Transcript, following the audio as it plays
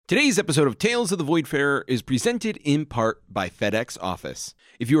Today's episode of Tales of the Voidfarer is presented in part by FedEx Office.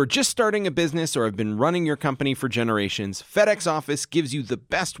 If you are just starting a business or have been running your company for generations, FedEx Office gives you the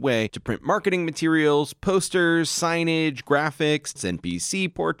best way to print marketing materials, posters, signage, graphics,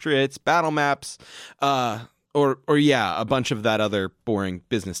 NPC portraits, battle maps, a bunch of that other boring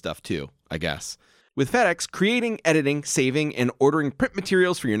business stuff too, I guess. With FedEx, creating, editing, saving, and ordering print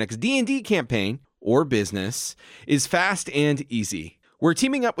materials for your next D&D campaign or business is fast and easy. We're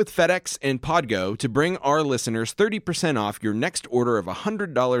teaming up with FedEx and Podgo to bring our listeners 30% off your next order of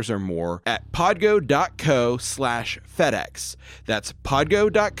 $100 or more at podgo.co/FedEx. That's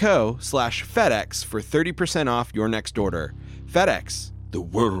podgo.co/FedEx for 30% off your next order. FedEx, the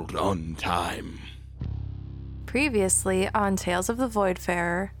world on time. Previously on Tales of the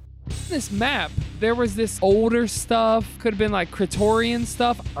Voidfarer. This map, there was this older stuff, could have been like Praetorian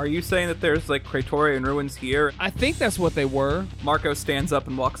stuff. Are you saying that there's like Praetorian ruins here? I think that's what they were. Marco stands up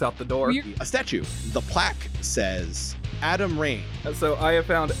and walks out the door. A statue. The plaque says Adam Rain. So I have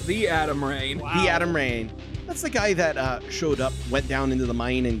found the Adam Rain. Wow. The Adam Rain. That's the guy that showed up, went down into the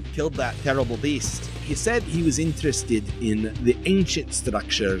mine and killed that terrible beast. He said he was interested in the ancient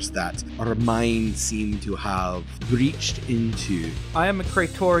structures that our mine seemed to have breached into. I am a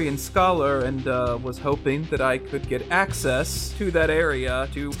Praetorian scholar and was hoping that I could get access to that area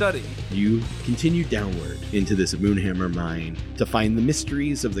to study. You continue downward into this Moonhammer mine to find the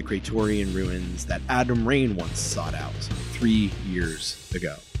mysteries of the Praetorian ruins that Adam Rain once sought out 3 years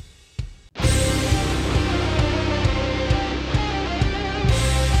ago.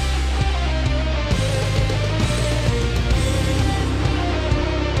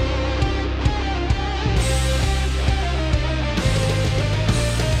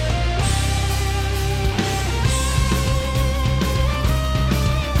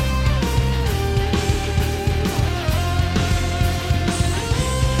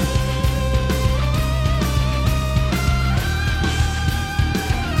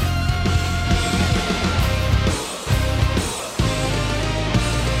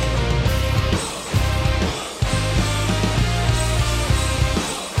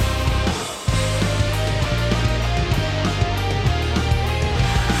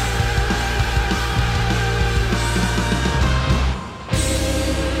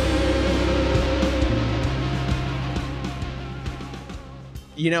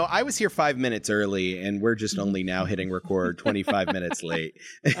 You know, I was here 5 minutes early, and we're just only now hitting record 25 minutes late.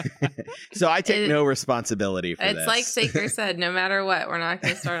 So I take no responsibility for this. It's like Saker said, no matter what, we're not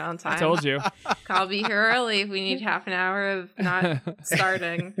going to start on time. I told you. I'll be here early if we need half an hour of not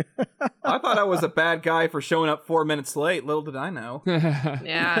starting. I thought I was a bad guy for showing up 4 minutes late. Little did I know.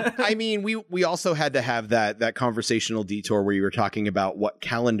 Yeah. I mean, we also had to have that conversational detour where you were talking about what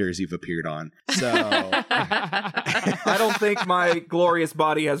calendars you've appeared on. So I don't think my glorious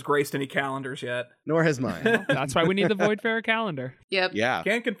body has graced any calendars yet. Nor has mine. That's why we need the Voidfarer calendar. Yep. Yeah.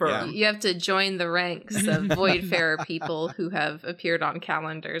 Can't confirm. You have to join the ranks of Voidfarer people who have appeared on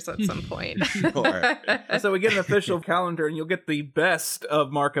calendars at some point. Sure. So we get an official calendar and you'll get the best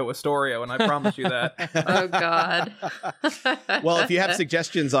of Marco Astorio, and I promise you that. Oh, God. Well, if you have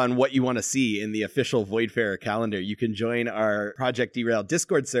suggestions on what you want to see in the official Voidfarer calendar, you can join our Project Derail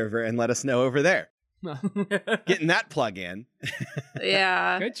Discord server and let us know over there. Getting that plug in.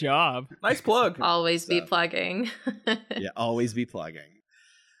 Yeah. Good job. Nice plug. Always be plugging. Yeah, always be plugging.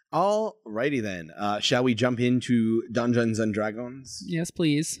 Alrighty then. Shall we jump into Dungeons and Dragons? Yes,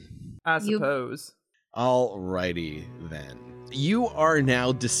 please. I suppose. Alrighty then. You are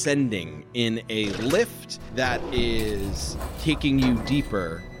now descending in a lift that is taking you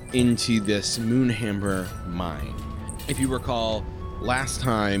deeper into this Moonhammer mine. If you recall, last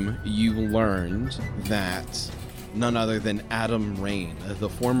time you learned that none other than Adam Rain, the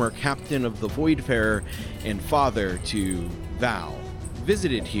former captain of the Voidfarer and father to Val,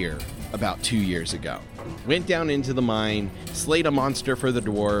 visited here about 2 years ago. Went down into the mine, slayed a monster for the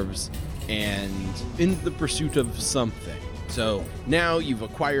dwarves, and in the pursuit of something. So now you've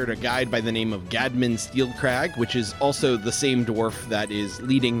acquired a guide by the name of Gadman Steelcrag, which is also the same dwarf that is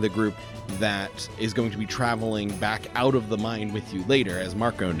leading the group that is going to be traveling back out of the mine with you later, as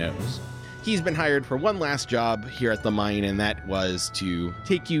Marco knows. He's been hired for one last job here at the mine, and that was to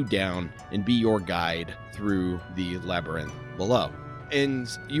take you down and be your guide through the labyrinth below. And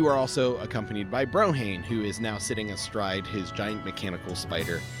you are also accompanied by Brohane, who is now sitting astride his giant mechanical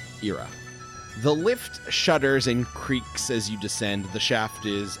spider, Ira. The lift shudders and creaks as you descend. The shaft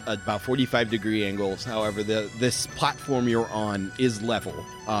is about 45-degree angles. However, this platform you're on is level,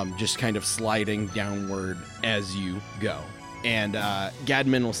 just kind of sliding downward as you go. And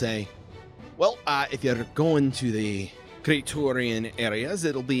Gadman will say, well, if you're going to the Praetorian areas.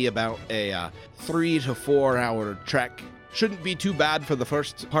 It'll be about a 3 to 4 hour trek. Shouldn't be too bad for the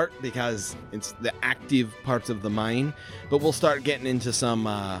first part because it's the active parts of the mine, but we'll start getting into some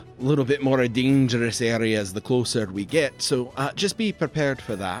little bit more dangerous areas the closer we get, so just be prepared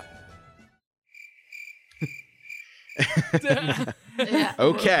for that. Yeah.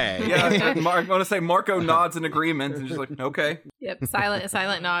 Okay. Yeah, I'm going to say Marco nods in agreement and just like, okay. Yep.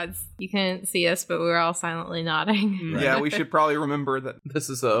 Silent nods. You couldn't see us, but we were all silently nodding. Right. Yeah, we should probably remember that this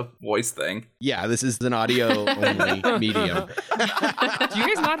is a voice thing. Yeah, this is an audio-only medium. Do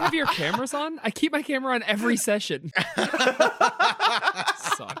you guys not have your cameras on? I keep my camera on every session.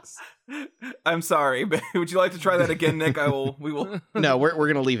 Sucks. I'm sorry, but would you like to try that again, Nick? We will. No, we're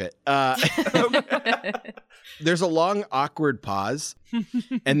going to leave it. There's a long, awkward pause,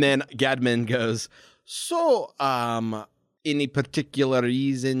 and then Gadman goes, so, any particular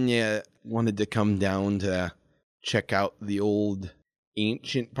reason you wanted to come down to check out the old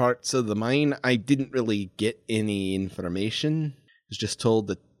ancient parts of the mine? I didn't really get any information. I was just told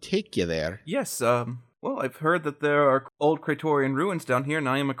to take you there. Yes, well, I've heard that there are old Praetorian ruins down here, and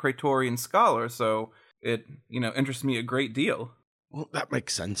I am a Praetorian scholar, so it, interests me a great deal. Well, that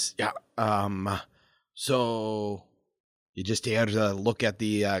makes sense. Yeah. So you just here to look at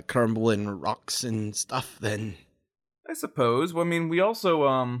the crumbling rocks and stuff, then? I suppose. Well, I mean, we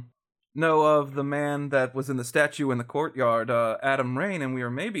also know of the man that was in the statue in the courtyard, Adam Rain, and we were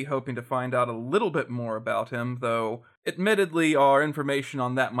maybe hoping to find out a little bit more about him, though admittedly our information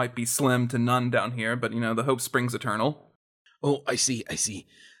on that might be slim to none down here, but, the hope springs eternal. Oh, I see.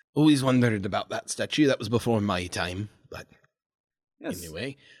 Always wondered about that statue. That was before my time, but Yes.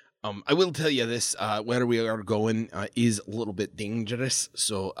 Anyway. I will tell you this, where we are going is a little bit dangerous,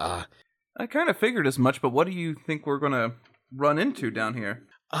 so I kind of figured as much, but what do you think we're going to run into down here?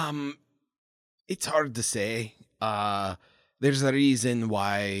 It's hard to say. There's a reason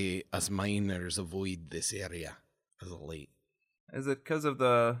why us miners avoid this area as of late. Is it because of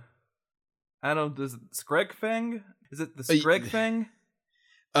the... I don't know, is it Skregfang? Is it the Skregfang?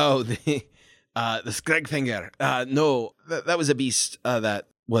 Oh, the Skregfinger. No, that was a beast that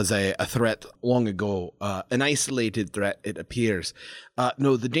was a threat long ago, an isolated threat, it appears.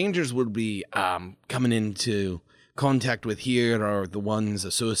 No, the dangers would be coming into contact with here are the ones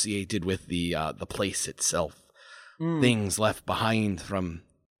associated with the place itself. Things left behind from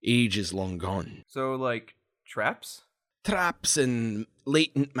ages long gone. So, like, traps? Traps and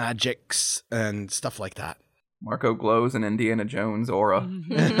latent magics and stuff like that. Marco glows in Indiana Jones aura.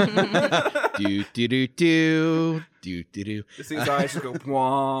 Do do do do do do do. Just his eyes go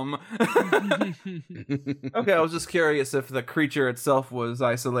whom. Okay, I was just curious if the creature itself was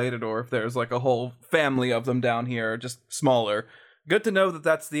isolated or if there's like a whole family of them down here, just smaller. Good to know that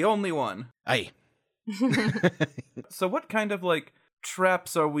that's the only one. Aye. So what kind of like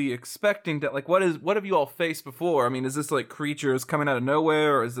traps are we expecting to what have you all faced before? I mean, is this like creatures coming out of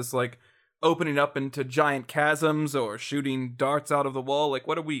nowhere, or is this like opening up into giant chasms or shooting darts out of the wall? Like,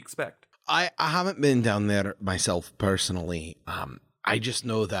 what do we expect? I haven't been down there myself personally. I just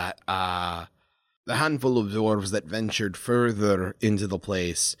know that the handful of dwarves that ventured further into the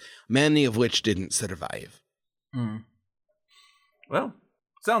place, many of which didn't survive. Well,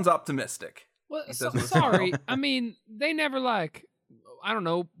 sounds optimistic. Well, sorry. I mean, they never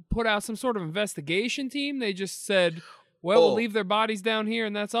put out some sort of investigation team. They just said, we'll leave their bodies down here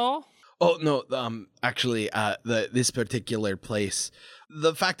and that's all. Oh, no, actually, this particular place,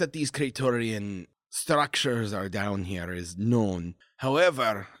 the fact that these Praetorian structures are down here is known.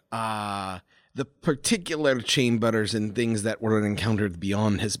 However, the particular chambers and things that were encountered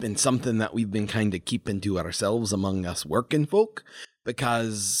beyond has been something that we've been kind of keeping to ourselves among us working folk,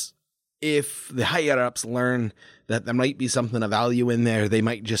 because if the higher-ups learn that there might be something of value in there, they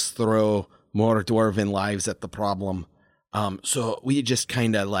might just throw more dwarven lives at the problem. So we just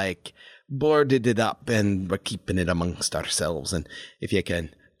kind of boarded it up and we're keeping it amongst ourselves. And if you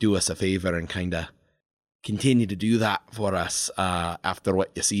can do us a favor and kind of continue to do that for us after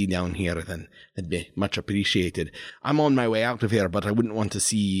what you see down here, then it'd be much appreciated. I'm on my way out of here, but I wouldn't want to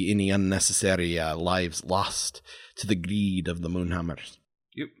see any unnecessary lives lost to the greed of the Moonhammers.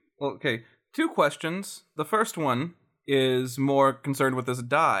 Well, okay, 2 questions. The first one is more concerned with this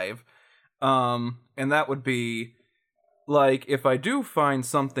dive, and that would be, if I do find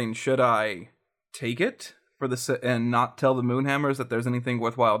something, should I take it and not tell the Moonhammers that there's anything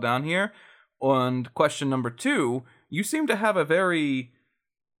worthwhile down here? And question number 2, you seem to have a very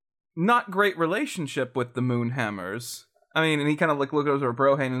not great relationship with the Moonhammers. I mean, and he kind of looked over at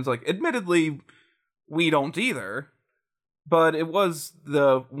Brohane and was like, admittedly, we don't either. but it was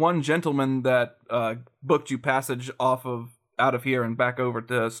the one gentleman that booked you passage out of here and back over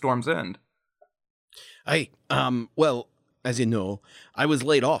to Storm's End. Well, as you know, I was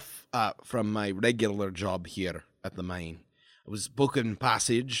laid off from my regular job here at the mine. I was booking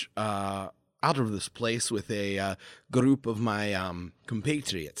passage out of this place with a group of my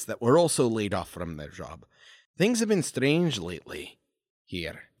compatriots that were also laid off from their job. Things have been strange lately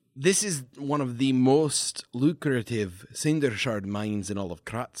here. This is one of the most lucrative Cindershard mines in all of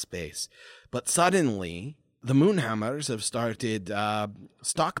Krat space, but suddenly the Moonhammers have started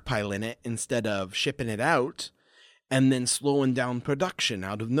stockpiling it instead of shipping it out, and then slowing down production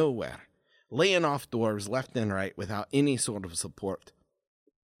out of nowhere, laying off dwarves left and right without any sort of support.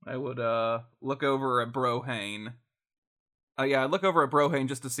 I would look over at Brohane. Yeah, I'd look over at Brohane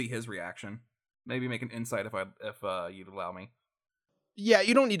just to see his reaction. Maybe make an insight if you'd allow me. Yeah,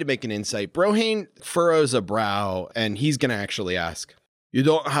 you don't need to make an insight. Brohane furrows a brow, and he's going to actually ask, you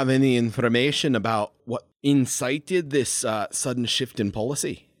don't have any information about what incited this sudden shift in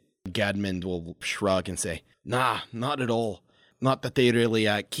policy? Gadmund will shrug and say, nah, not at all. Not that they really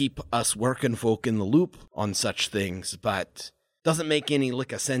keep us working folk in the loop on such things, but doesn't make any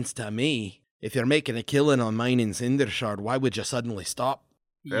lick of sense to me. If you're making a killing on mining Cindershard, why would you suddenly stop?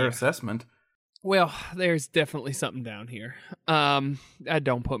 Fair assessment. Well, there's definitely something down here. That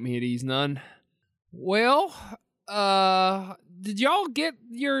don't put me at ease none. Well, did y'all get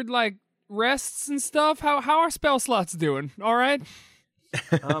your, rests and stuff? How are spell slots doing? All right?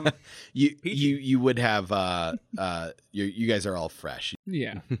 You would have, you guys are all fresh.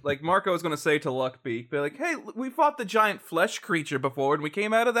 Yeah. Like Marco was going to say to Luckbeak, be like, hey, we fought the giant flesh creature before, and we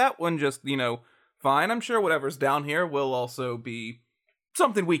came out of that one just, fine. I'm sure whatever's down here will also be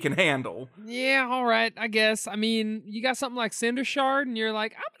something we can handle. Yeah, all right, I guess. I mean, you got something like Cindershard, and you're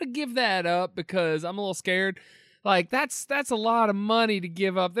like, I'm going to give that up because I'm a little scared. Like, that's a lot of money to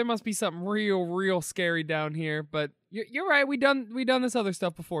give up. There must be something real scary down here. But you're right. We done this other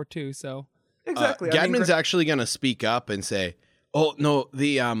stuff before, too, so. Exactly. Gadman's actually going to speak up and say, oh, no,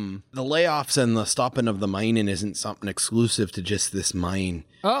 the layoffs and the stopping of the mining isn't something exclusive to just this mine.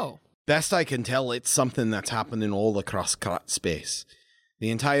 Oh. Best I can tell, it's something that's happening all across Krat space. The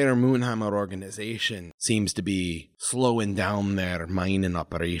entire Moonhammer organization seems to be slowing down their mining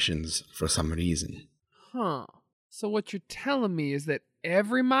operations for some reason. Huh. So what you're telling me is that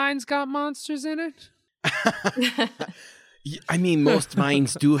every mine's got monsters in it? I mean, most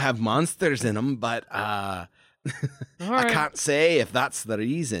mines do have monsters in them, but I can't say if that's the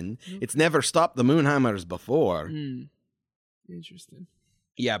reason. It's never stopped the Moonhammers before. Interesting.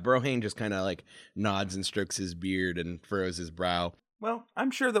 Yeah, Brohane just kind of nods and strokes his beard and furrows his brow. Well, I'm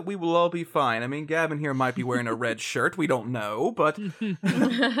sure that we will all be fine. I mean, Gavin here might be wearing a red shirt. We don't know, but...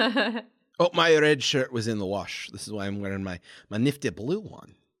 Oh, my red shirt was in the wash. This is why I'm wearing my nifty blue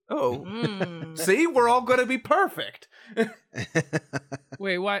one. Oh. See? We're all going to be perfect.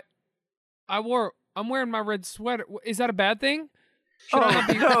 Wait, what? I'm wearing my red sweater. Is that a bad thing?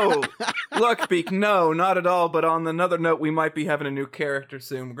 No. Luckbeak, no, not at all. But on another note, we might be having a new character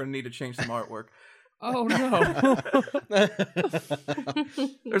soon. We're going to need to change some artwork. Oh, no.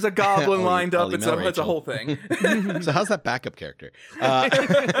 There's a goblin lined up. It's a whole thing. So how's that backup character?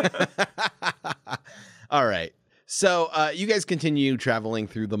 All right. So you guys continue traveling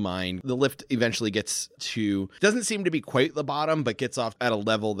through the mine. The lift eventually doesn't seem to be quite the bottom, but gets off at a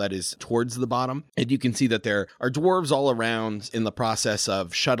level that is towards the bottom. And you can see that there are dwarves all around in the process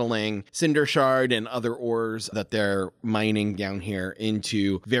of shuttling Cindershard and other ores that they're mining down here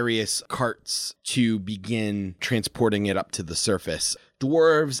into various carts to begin transporting it up to the surface.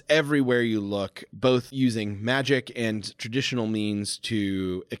 Dwarves everywhere you look, both using magic and traditional means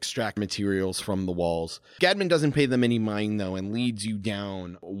to extract materials from the walls. Gadman doesn't pay them any mind, though, and leads you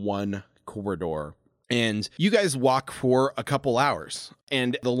down one corridor. And you guys walk for a couple hours.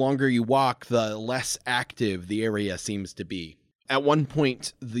 And the longer you walk, the less active the area seems to be. At one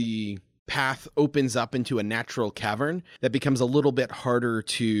point, the path opens up into a natural cavern that becomes a little bit harder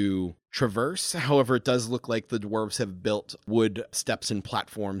to traverse. However, it does look like the dwarves have built wood steps and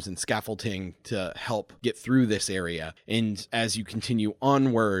platforms and scaffolding to help get through this area. And as you continue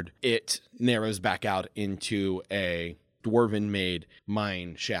onward, it narrows back out into a dwarven-made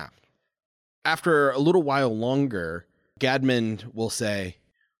mine shaft. After a little while longer, Gadman will say,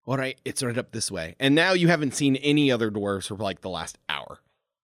 all right, it's right up this way. And now you haven't seen any other dwarves for the last hour.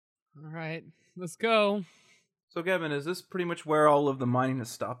 All right, let's go. So, Gavin, is this pretty much where all of the mining has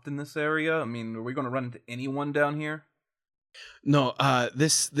stopped in this area? I mean, are we going to run into anyone down here? No,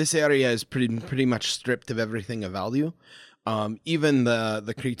 this area is pretty much stripped of everything of value. Even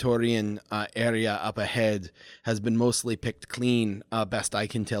the Praetorian area up ahead has been mostly picked clean, best I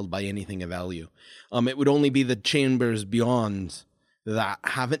can tell, by anything of value. It would only be the chambers beyond that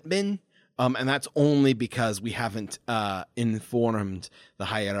haven't been, and that's only because we haven't informed the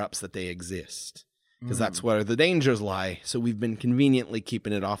higher-ups that they exist, because that's where the dangers lie, so we've been conveniently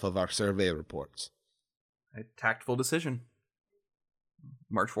keeping it off of our survey reports. A tactful decision.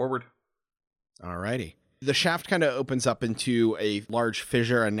 March forward. Alrighty. The shaft kind of opens up into a large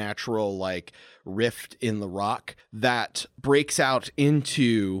fissure, a natural like rift in the rock that breaks out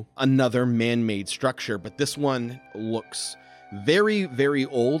into another man-made structure, but this one looks very, very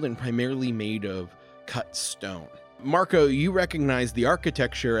old and primarily made of cut stone. Marco, you recognize the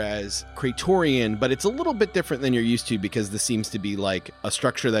architecture as Praetorian, but it's a little bit different than you're used to because this seems to be like a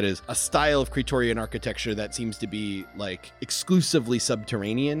structure that is a style of Praetorian architecture that seems to be like exclusively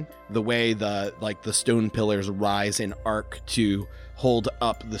subterranean. The way the stone pillars rise and arc to hold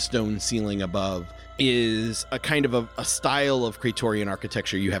up the stone ceiling above is a kind of a style of Praetorian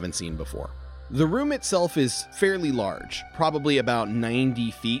architecture you haven't seen before. The room itself is fairly large, probably about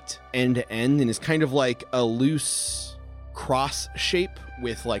 90 feet end to end, and is kind of like a loose cross shape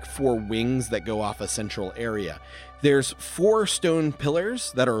with like 4 wings that go off a central area. There's 4 stone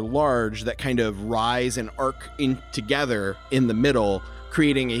pillars that are large that kind of rise and arc in together in the middle,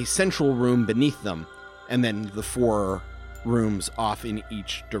 creating a central room beneath them, and then the 4 rooms off in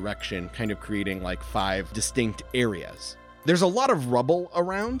each direction, kind of creating like 5 distinct areas. There's a lot of rubble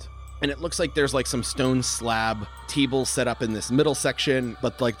around, and it looks like there's like some stone slab tables set up in this middle section,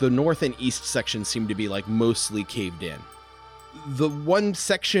 but like the north and east sections seem to be like mostly caved in. The one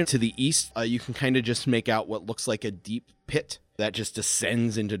section to the east, you can kind of just make out what looks like a deep pit that just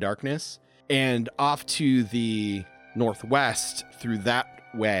descends into darkness. And off to the northwest through that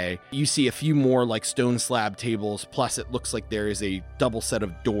way, you see a few more like stone slab tables, plus it looks like there is a double set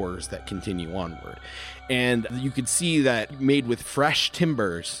of doors that continue onward. And you could see that made with fresh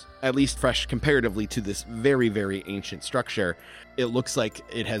timbers, at least fresh comparatively to this very, very ancient structure, it looks like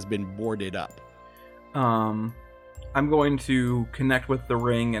it has been boarded up. I'm going to connect with the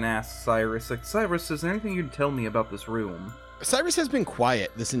ring and ask Cyrus, like, Cyrus, is there anything you can tell me about this room? Cyrus has been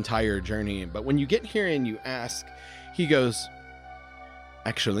quiet this entire journey, but when you get here and you ask, he goes,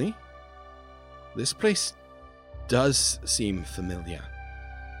 actually, this place does seem familiar.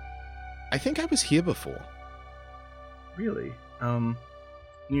 I think I was here before. Really? Can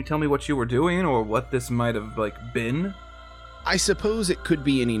you tell me what you were doing or what this might have, like, been? I suppose it could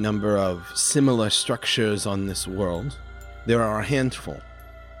be any number of similar structures on this world. There are a handful.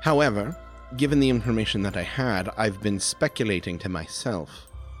 However, given the information that I had, I've been speculating to myself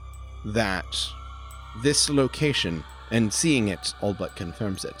that this location, and seeing it all but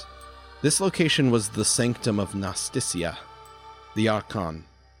confirms it, this location was the sanctum of Nasticia, the Archon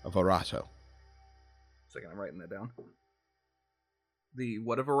of Orato. Second, I'm writing that down. The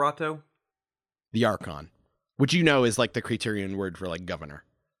what of Orato? The Archon, which you know is like the Praetorian word for like governor.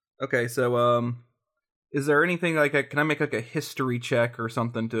 Okay, so is there anything like can I make like a history check or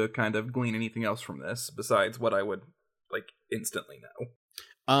something to kind of glean anything else from this besides what I would like instantly know?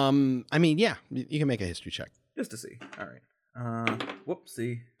 I mean, yeah, you can make a history check just to see. All right.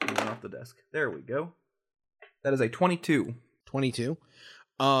 Whoopsie, I went off the desk. There we go. That is a 22. 22.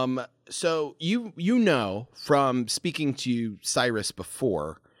 So you know from speaking to Cyrus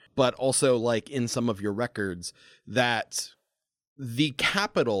before, but also like in some of your records, that the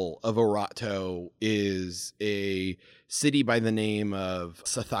capital of Orato is a city by the name of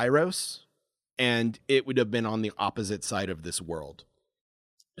Sathyros, and it would have been on the opposite side of this world.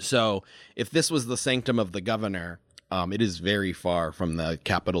 So if this was the sanctum of the governor, it is very far from the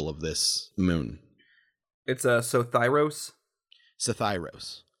capital of this moon. It's Sathyros?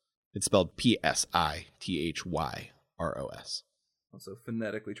 Sathyros. It's spelled Psithyros. Also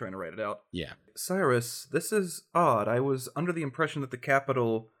phonetically trying to write it out. Yeah. Cyrus, this is odd. I was under the impression that the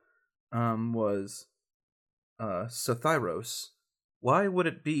capital was Sathyros. Why would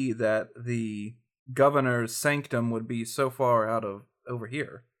it be that the governor's sanctum would be so far out of over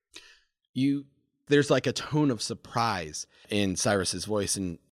here? There's like a tone of surprise in Cyrus's voice,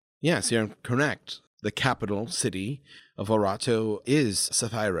 and yes, you're correct. The capital city of Orato is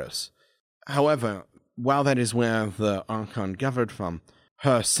Sathyros. However, while that is where the Archon governed from,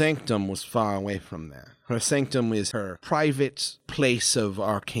 her sanctum was far away from there. Her sanctum is her private place of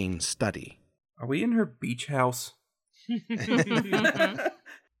arcane study. Are we in her beach house?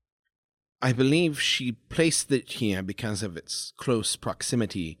 I believe she placed it here because of its close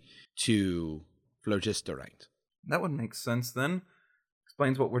proximity to Phlogistorite. That would make sense then.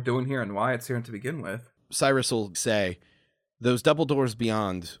 Explains what we're doing here and why it's here to begin with. Cyrus will say, Those double doors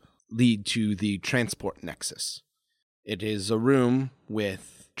beyond lead to the transport nexus. It is a room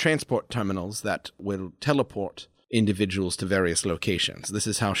with transport terminals that will teleport individuals to various locations. This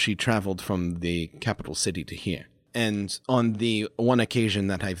is how she traveled from the capital city to here. And on the one occasion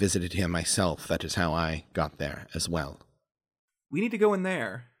that I visited here myself, that is how I got there as well. We need to go in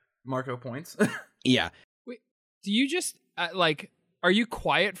there, Marco points. Yeah. Wait, do you just, are you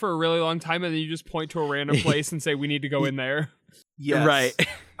quiet for a really long time and then you just point to a random place and say, we need to go in there? Yes. Right.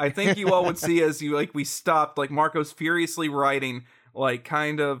 I think you all would see as we stopped, Marco's furiously writing,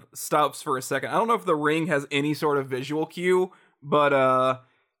 kind of stops for a second. I don't know if the ring has any sort of visual cue, but,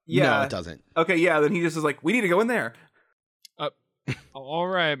 yeah. No, it doesn't. Okay, yeah, then he just is we need to go in there. All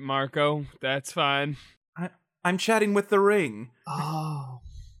right, Marco, that's fine. I'm chatting with the ring. Oh.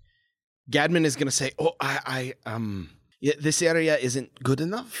 Gadman is going to say, yeah, this area isn't good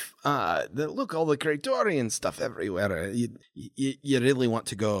enough. Look, all the Praetorian stuff everywhere. You really want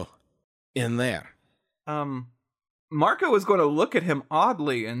to go in there. Marco is going to look at him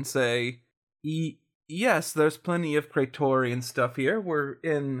oddly and say, yes, there's plenty of Praetorian stuff here. We're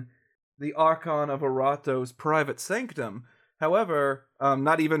in the Archon of Arato's private sanctum. However,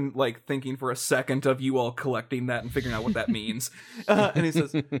 not even thinking for a second of you all collecting that and figuring out what that means. And he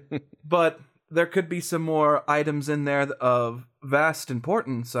says, but there could be some more items in there of vast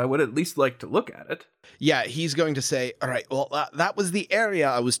importance. I would at least like to look at it. Yeah, he's going to say, all right, well, that was the area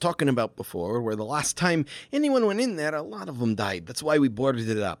I was talking about before, where the last time anyone went in there, a lot of them died. That's why we boarded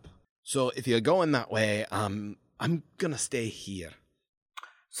it up. So if you're going that way, I'm going to stay here.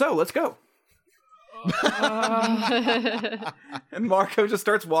 So let's go. And Marco just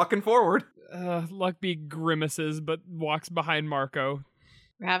starts walking forward. Luckby grimaces, but walks behind Marco.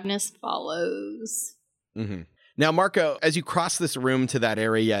 Ravnus follows. Mm-hmm. Now, Marco, as you cross this room to that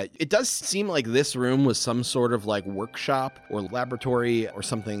area, it does seem like this room was some sort of workshop or laboratory or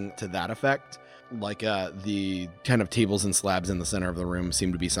something to that effect. The kind of tables and slabs in the center of the room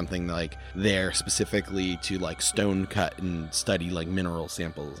seem to be something there specifically to stone cut and study mineral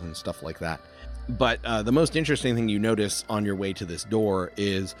samples and stuff like that. But the most interesting thing you notice on your way to this door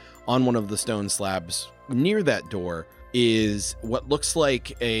is on one of the stone slabs near that door is what looks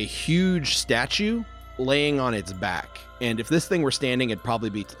like a huge statue laying on its back. And if this thing were standing, it'd probably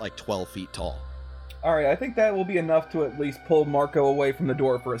be 12 feet tall. All right, I think that will be enough to at least pull Marco away from the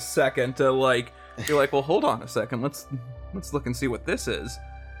door for a second to you're well, hold on a second. Let's look and see what this is.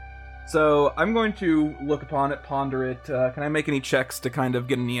 So I'm going to look upon it, ponder it. Can I make any checks to kind of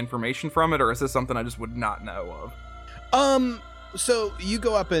get any information from it, or is this something I just would not know of? So you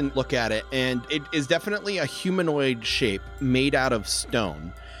go up and look at it, and it is definitely a humanoid shape made out of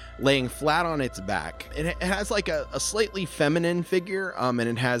stone, laying flat on its back. And it has a slightly feminine figure, and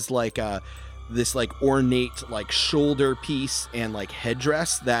it has this ornate shoulder piece and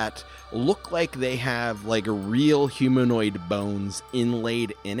headdress that look like they have real humanoid bones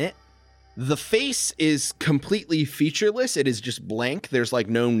inlaid in it. The face is completely featureless. It is just blank. There's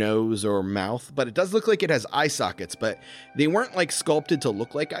no nose or mouth, but it does look like it has eye sockets, but they weren't sculpted to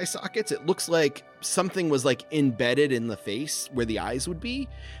look like eye sockets. It looks like something was embedded in the face where the eyes would be,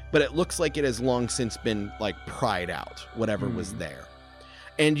 but it looks like it has long since been pried out, whatever was there.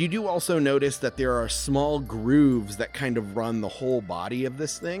 And you do also notice that there are small grooves that kind of run the whole body of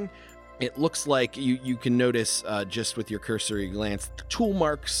this thing. It looks like you can notice just with your cursory glance, tool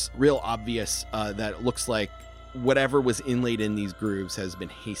marks, real obvious, that it looks like whatever was inlaid in these grooves has been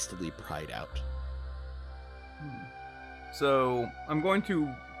hastily pried out. So I'm going to,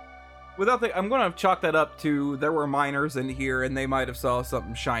 I'm going to chalk that up to there were miners in here and they might have saw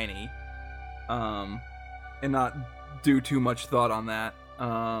something shiny, and not do too much thought on that.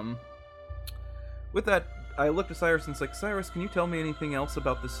 With that, I looked to Cyrus and it's Cyrus, can you tell me anything else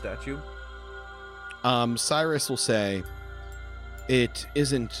about this statue? Cyrus will say, it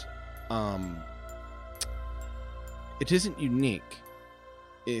isn't unique.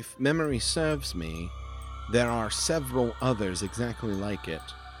 If memory serves me, there are several others exactly like it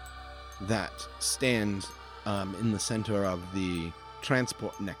that stand in the center of the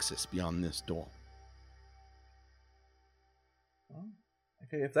transport nexus beyond this door.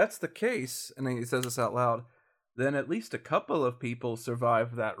 Okay, if that's the case, and then he says this out loud, then at least a couple of people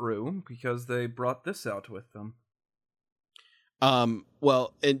survived that room because they brought this out with them.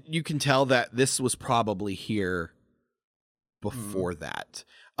 Well, and you can tell that this was probably here before that.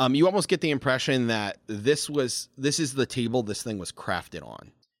 You almost get the impression that this is the table this thing was crafted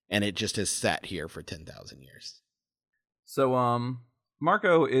on, and it just has sat here for 10,000 years. So,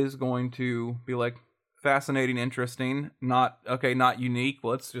 Marco is going to be fascinating, interesting, not unique.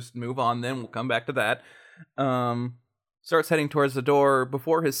 Let's just move on then. We'll come back to that. starts heading towards the door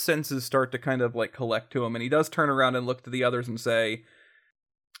before his senses start to kind of like collect to him, and he does turn around and look to the others and say,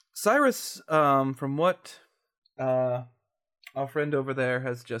 Cyrus, from what our friend over there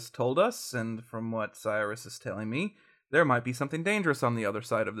has just told us, and from what Cyrus is telling me, there might be something dangerous on the other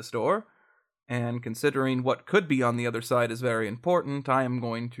side of this door. And considering what could be on the other side is very important, I am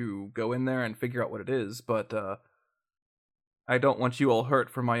going to go in there and figure out what it is, but I don't want you all hurt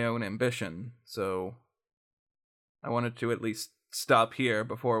for my own ambition, so I wanted to at least stop here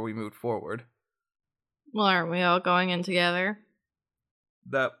before we move forward. Well, aren't we all going in together?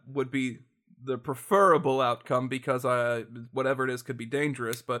 That would be the preferable outcome, because whatever it is could be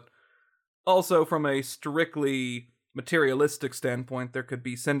dangerous, but also from a strictly materialistic standpoint, there could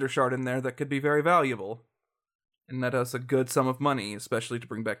be Cinder Shard in there that could be very valuable and net us a good sum of money, especially to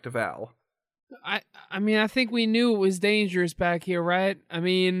bring back to Val. I mean, I think we knew it was dangerous back here, right? I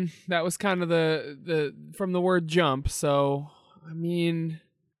mean, that was kind of the from the word jump. So, I mean,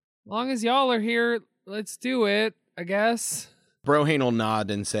 as long as y'all are here, let's do it, I guess. Brohane will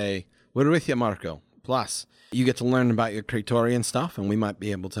nod and say, we're with you, Marco. Plus, you get to learn about your Praetorian stuff, and we might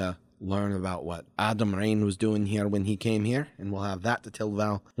be able to learn about what Adam Rain was doing here when he came here, and we'll have that to tell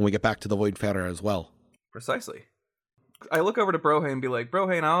Val when we get back to the Voidfarer as well. Precisely. I look over to Brohane and be like,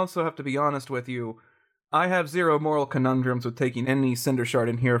 Brohane, I also have to be honest with you. I have zero moral conundrums with taking any Cinder Shard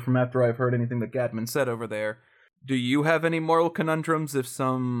in here from after I've heard anything that Gadman said over there. Do you have any moral conundrums if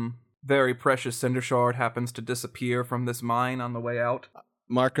some very precious Cinder Shard happens to disappear from this mine on the way out?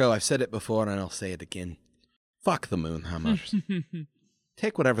 Marco, I've said it before and I'll say it again. Fuck the Moonhammers.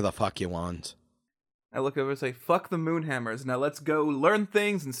 Take whatever the fuck you want. I look over and say, fuck the Moonhammers. Now let's go learn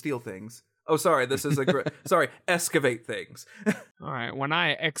things and steal things. Oh, sorry, this is sorry, excavate things. All right, when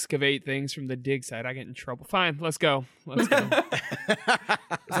I excavate things from the dig site, I get in trouble. Fine, let's go. Let's go.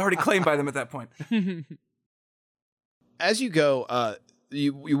 It's already claimed by them at that point. As you go,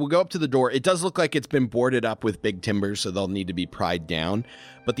 you will go up to the door. It does look like it's been boarded up with big timbers, so they'll need to be pried down.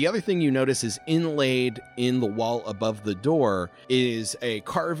 But the other thing you notice is inlaid in the wall above the door is a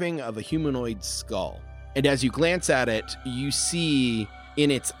carving of a humanoid skull. And as you glance at it, you see in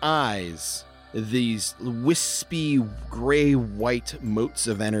its eyes these wispy gray-white motes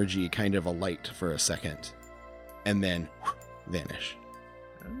of energy kind of alight for a second, and then vanish.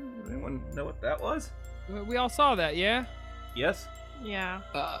 Anyone know what that was? We all saw that, yeah? Yes? Yeah.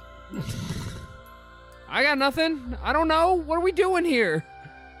 I got nothing. I don't know. What are we doing here?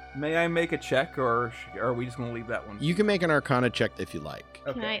 May I make a check, or are we just going to leave that one? You can make an Arcana check if you like.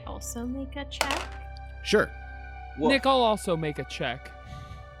 Can I also make a check? Sure. Well, Nick, I'll also make a check.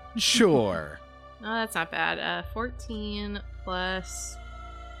 Sure. No, that's not bad. 14 plus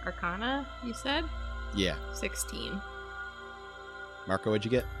Arcana, you said? Yeah. 16. Marco, what'd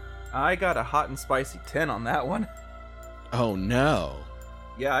you get? I got a hot and spicy 10 on that one. Oh, no.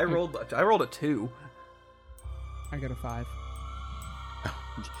 Yeah, I rolled a 2. I got a 5.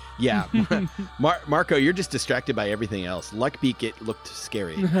 Yeah. Marco, you're just distracted by everything else. Luckbeak, it looked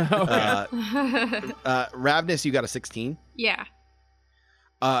scary. Okay. Ravnus, you got a 16? Yeah.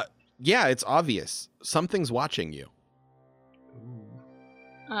 Yeah, it's obvious. Something's watching you.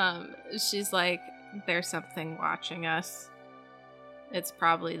 She's like, there's something watching us. It's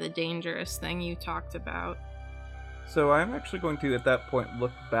probably the dangerous thing you talked about. So I'm actually going to, at that point,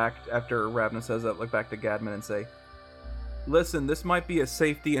 look back, after Ravna says that, look back to Gadman and say, listen, this might be a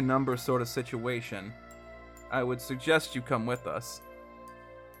safety in numbers sort of situation. I would suggest you come with us.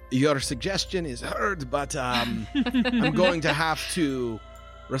 Your suggestion is heard, but I'm going to have to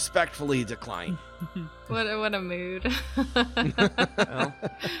respectfully decline. What a mood. Well,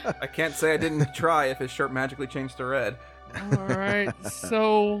 I can't say I didn't try if his shirt magically changed to red. All right.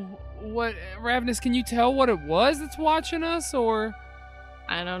 So, what, Ravnus, can you tell what it was that's watching us, or?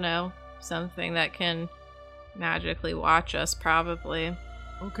 I don't know. Something that can magically watch us, probably.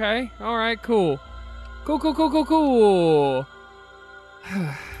 Okay. All right. Cool. Cool.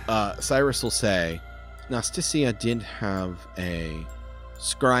 Cyrus will say, Nasticia did have a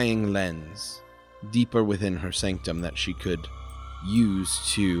scrying lens deeper within her sanctum that she could use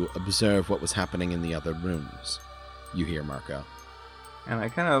to observe what was happening in the other rooms. You hear, Marco. And I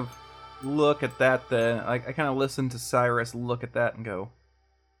kind of look at that, I kind of listen to Cyrus look at that and go,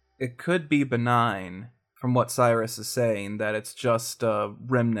 it could be benign from what Cyrus is saying, that it's just a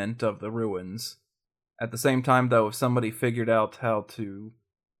remnant of the ruins. At the same time, though, if somebody figured out how to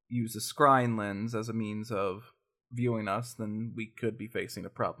use a scrying lens as a means of viewing us, then we could be facing a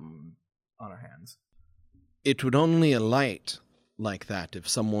problem on our hands. It would only alight like that if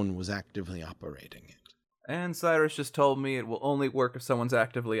someone was actively operating it. And Cyrus just told me it will only work if someone's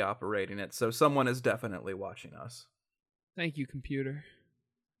actively operating it, so someone is definitely watching us. Thank you, computer.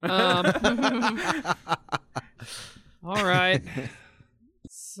 All right.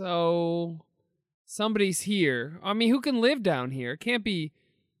 So somebody's here. I mean, who can live down here? It can't be.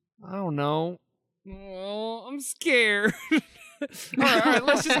 I don't know. Oh, I'm scared. all right,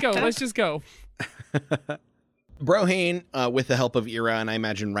 let's just go. Brohane, with the help of Ira, and I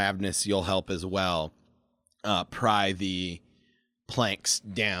imagine Ravnus, you'll help as well, pry the planks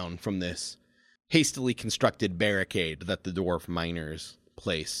down from this hastily constructed barricade that the dwarf miners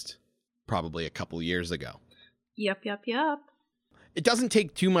placed probably a couple years ago. Yep. It doesn't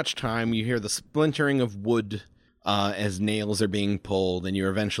take too much time. You hear the splintering of wood as nails are being pulled, and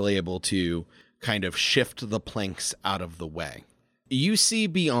you're eventually able to kind of shift the planks out of the way. You see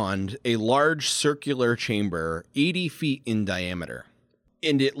beyond a large circular chamber 80 feet in diameter.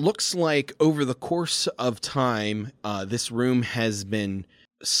 And it looks like over the course of time, this room has been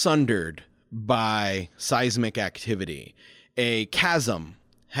sundered by seismic activity. A chasm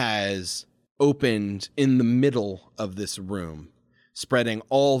has opened in the middle of this room, spreading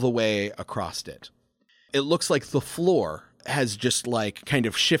all the way across it. It looks like the floor has just like kind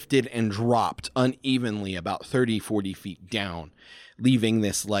of shifted and dropped unevenly about 30, 40 feet down, leaving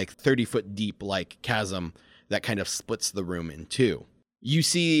this like 30-foot deep like chasm that kind of splits the room in two. You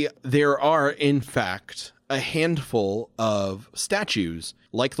see there are, in fact, a handful of statues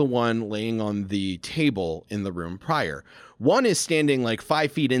like the one laying on the table in the room prior. One is standing like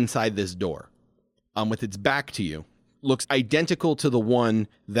 5 feet inside this door, with its back to you. Looks identical to the one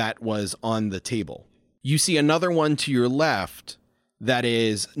that was on the table. You see another one to your left that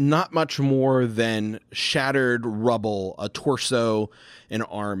is not much more than shattered rubble, a torso, an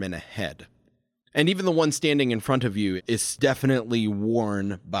arm, and a head. And even the one standing in front of you is definitely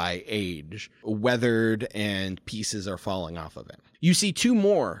worn by age, weathered, and pieces are falling off of it. You see two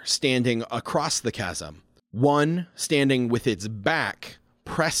more standing across the chasm. One standing with its back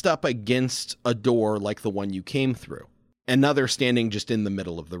pressed up against a door like the one you came through. Another standing just in the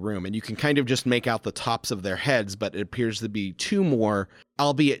middle of the room. And you can kind of just make out the tops of their heads, but it appears to be two more,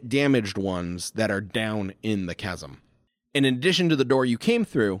 albeit damaged ones, that are down in the chasm. And in addition to the door you came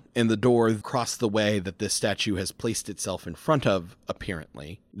through, and the door across the way that this statue has placed itself in front of,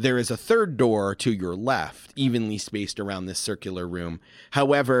 apparently, there is a third door to your left, evenly spaced around this circular room.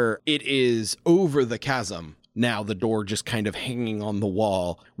 However, it is over the chasm. Now the door just kind of hanging on the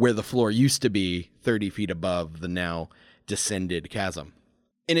wall where the floor used to be 30 feet above the now descended chasm.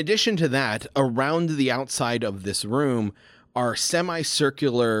 In addition to that, around the outside of this room are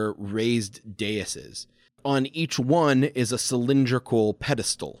semicircular raised daises. On each one is a cylindrical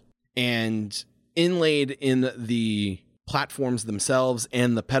pedestal, and inlaid in the platforms themselves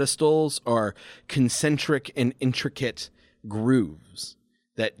and the pedestals are concentric and intricate grooves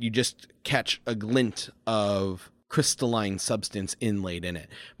that you just catch a glint of crystalline substance inlaid in it.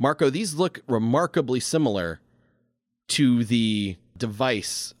 Marco, these look remarkably similar to the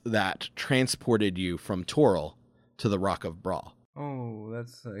device that transported you from Toril to the Rock of Bra. Oh,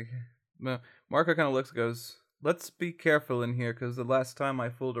 that's like... Marco kind of looks and goes, let's be careful in here, because the last time I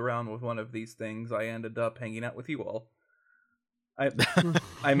fooled around with one of these things, I ended up hanging out with you all.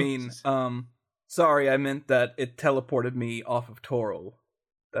 I mean, sorry, I meant that it teleported me off of Toril.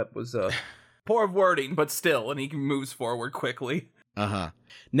 That was poor wording, but still, and he moves forward quickly.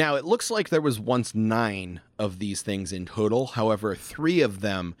 Now, it looks like there was once 9 of these things in total. However, 3 of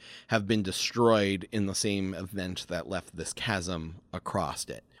them have been destroyed in the same event that left this chasm across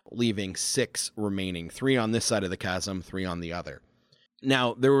it, leaving 6 remaining, 3 on this side of the chasm, 3 on the other.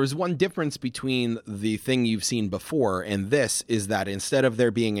 Now, there was one difference between the thing you've seen before and this, is that instead of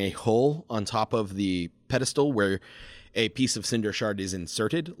there being a hole on top of the pedestal where a piece of cinder shard is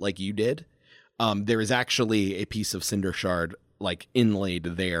inserted, like you did, there is actually a piece of cinder shard like inlaid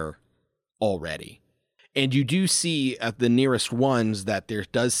there already. And you do see at the nearest ones that there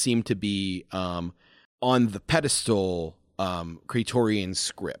does seem to be on the pedestal Praetorian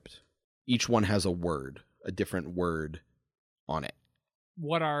script. Each one has a word, a different word on it.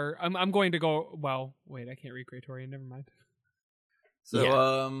 What are... I'm going to go... Well, wait, I can't read Praetorian. Never mind. So,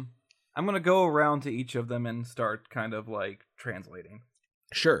 Yeah. I'm going to go around to each of them and start kind of like translating.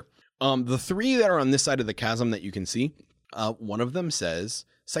 Sure. The 3 that are on this side of the chasm that you can see, one of them says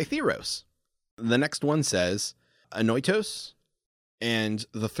Scytheros. The next one says Anoitos. And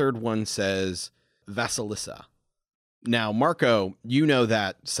the third one says Vasilissa. Now, Marco, you know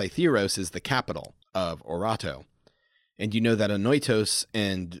that Scytheros is the capital of Orato. And you know that Anoitos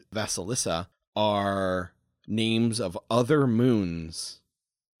and Vasilissa are names of other moons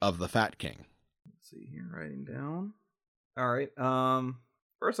of the Fat King. Let's see here, writing down. All right.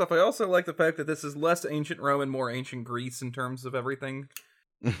 First off, I also like the fact that this is less ancient Rome and more ancient Greece in terms of everything.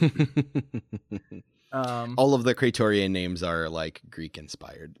 All of the Praetorian names are like Greek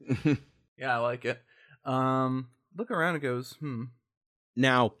inspired. Yeah, I like it. Look around and goes,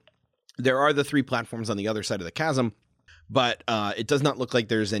 Now, there are the 3 platforms on the other side of the chasm, but it does not look like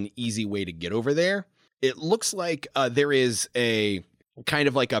there's an easy way to get over there. It looks like there is a kind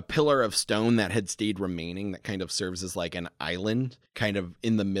of like a pillar of stone that had stayed remaining that kind of serves as like an island kind of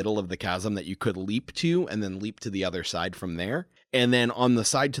in the middle of the chasm that you could leap to and then leap to the other side from there. And then on the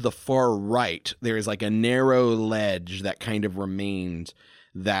side to the far right, there is like a narrow ledge that kind of remained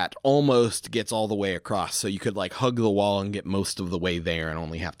that almost gets all the way across. So you could like hug the wall and get most of the way there and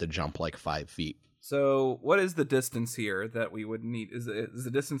only have to jump like 5 feet. So what is the distance here that we would need? Is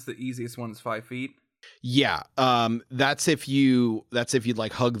the distance the easiest one is 5 feet? Yeah, that's if you'd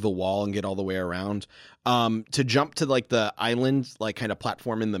like hug the wall and get all the way around. To jump to like the island, like kind of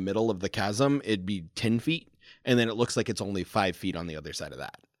platform in the middle of the chasm, it'd be 10 feet. And then it looks like it's only 5 feet on the other side of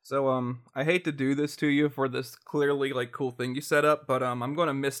that. So, I hate to do this to you for this clearly, like, cool thing you set up, but, I'm going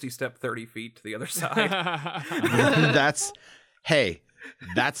to Misty Step 30 feet to the other side.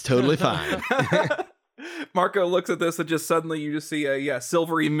 That's totally fine. Marco looks at this and just suddenly you just see a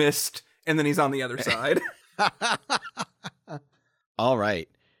silvery mist, and then he's on the other side. All right.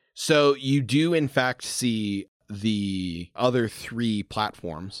 So you do, in fact, see the other 3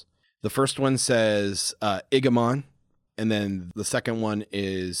 platforms. The first one says Igamon, and then the second one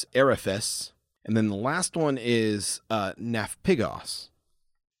is Eriphis, and then the last one is Nafpigos,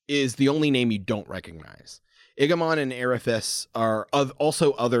 is the only name you don't recognize. Igamon and Eriphis are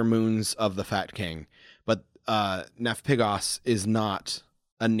also other moons of the Fat King, but Nafpigos is not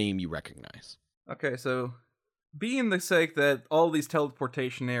a name you recognize. Okay, so being the sake that all these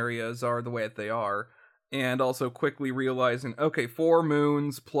teleportation areas are the way that they are, and also quickly realizing, okay, 4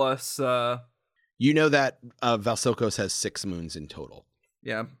 moons plus... You know that Valsilkos has 6 moons in total.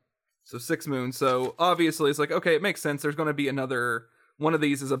 Yeah, so 6 moons. So obviously it's like, okay, it makes sense. There's going to be another... One of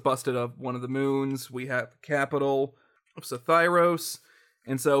these is a busted up one of the moons. We have the capital of Sathyros.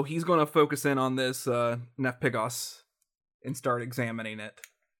 And so he's going to focus in on this Nafpigos and start examining it.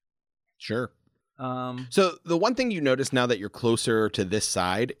 Sure. So the one thing you notice now that you're closer to this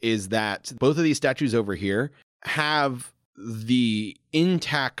side is that both of these statues over here have the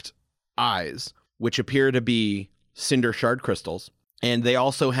intact eyes, which appear to be cinder shard crystals. And they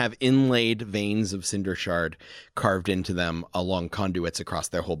also have inlaid veins of cinder shard carved into them along conduits across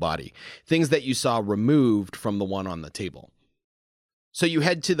their whole body. Things that you saw removed from the one on the table. So you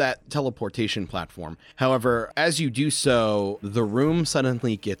head to that teleportation platform. However, as you do so, the room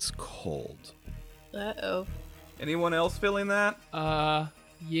suddenly gets cold. Uh-oh. Anyone else feeling that?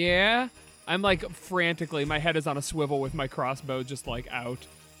 Yeah. I'm like frantically, my head is on a swivel with my crossbow just like out.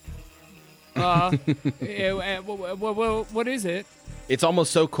 What is it? It's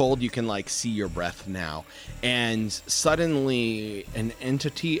almost so cold you can like see your breath now. And suddenly an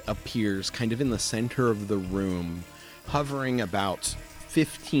entity appears kind of in the center of the room, hovering about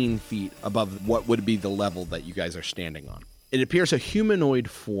 15 feet above what would be the level that you guys are standing on. It appears a humanoid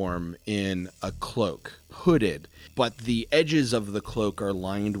form in a cloak, hooded, but the edges of the cloak are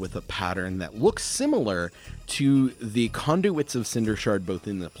lined with a pattern that looks similar to the conduits of Cindershard, both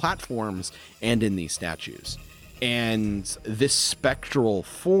in the platforms and in these statues. And this spectral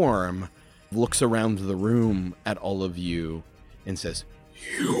form looks around the room at all of you and says,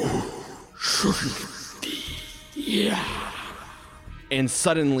 "You shouldn't be here." And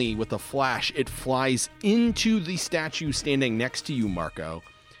suddenly, with a flash, it flies into the statue standing next to you, Marco,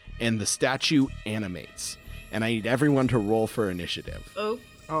 and the statue animates. And I need everyone to roll for initiative.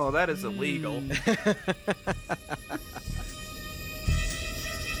 Oh, that is illegal.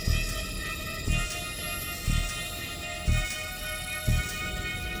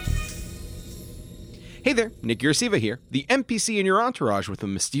 Hey there, Nick Ursiva here, the NPC in your entourage with a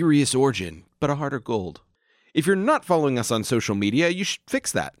mysterious origin, but a heart of gold. If you're not following us on social media, you should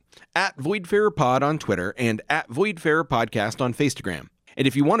fix that. At VoidfarerPod on Twitter and at VoidfarerPodcast on Facegram. And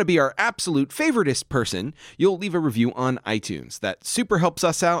if you want to be our absolute favoritist person, you'll leave a review on iTunes. That super helps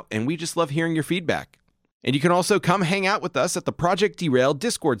us out, and we just love hearing your feedback. And you can also come hang out with us at the Project Derailed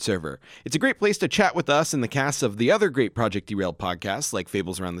Discord server. It's a great place to chat with us and the casts of the other great Project Derailed podcasts like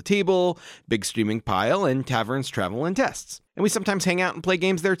Fables Around the Table, Big Streaming Pile, and Taverns, Travel, and Tests. And we sometimes hang out and play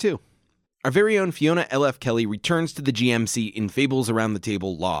games there too. Our very own Fiona L.F. Kelly returns to the GMC in Fables Around the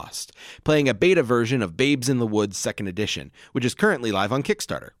Table Lost, playing a beta version of Babes in the Woods 2nd Edition, which is currently live on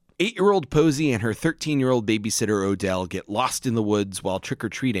Kickstarter. 8-year-old Posey and her 13-year-old babysitter Odell get lost in the woods while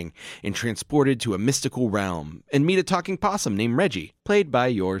trick-or-treating and transported to a mystical realm and meet a talking possum named Reggie, played by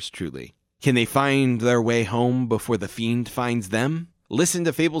yours truly. Can they find their way home before the fiend finds them? Listen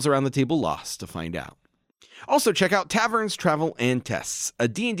to Fables Around the Table Lost to find out. Also, check out Taverns, Travel, and Tests, a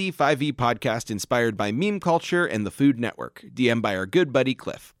D&D 5e podcast inspired by meme culture and the Food Network, DM'd by our good buddy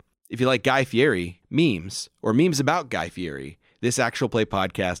Cliff. If you like Guy Fieri, memes, or memes about Guy Fieri, this Actual Play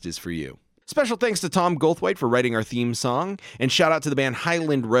podcast is for you. Special thanks to Tom Goldthwait for writing our theme song, and shout out to the band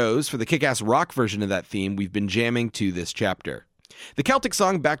Highland Rose for the kick-ass rock version of that theme we've been jamming to this chapter. The Celtic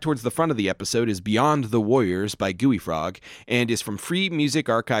song back towards the front of the episode is Beyond the Warriors by Gooey Frog and is from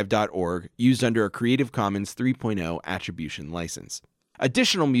freemusicarchive.org, used under a Creative Commons 3.0 attribution license.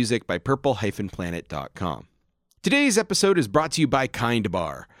 Additional music by purple-planet.com. Today's episode is brought to you by Kind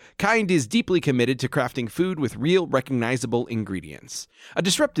Bar. Kind is deeply committed to crafting food with real, recognizable ingredients, a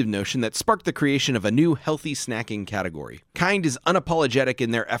disruptive notion that sparked the creation of a new healthy snacking category. Kind is unapologetic in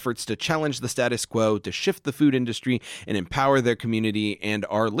their efforts to challenge the status quo, to shift the food industry, and empower their community and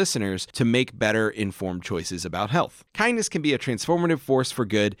our listeners to make better, informed choices about health. Kindness can be a transformative force for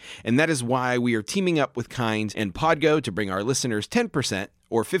good, and that is why we are teaming up with Kind and Podgo to bring our listeners 10%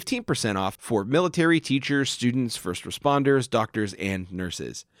 or 15% off for military, teachers, students, first responders, doctors, and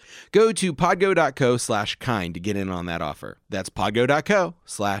nurses. Go to podgo.co/kind to get in on that offer. That's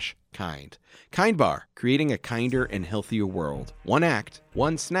podgo.co/kind. Kind Bar, creating a kinder and healthier world. One act,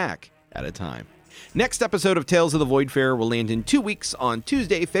 one snack at a time. Next episode of Tales of the Voidfarer will land in 2 weeks on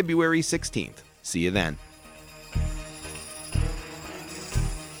Tuesday, February 16th. See you then.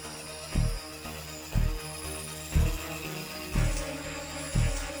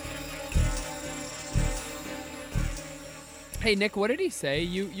 Hey, Nick, what did he say?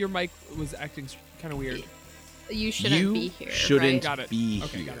 Your mic was acting kind of weird. You shouldn't be here. Shouldn't right? Got it. be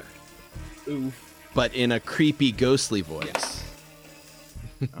Okay, here. got it. Oof. But in a creepy, ghostly voice.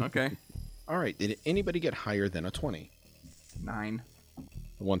 Okay. All right. Did anybody get higher than a 20? 9.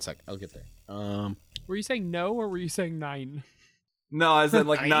 1 sec. I'll get there. Were you saying no or were you saying 9? No, as in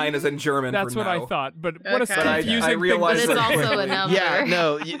like 9 is in German. That's for what no. I thought. But what a Okay. But confusing I thing. realized But it's that- also a number. Yeah,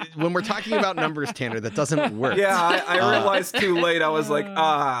 no. When we're talking about numbers, Tanner, that doesn't work. Yeah, I realized too late. I was like,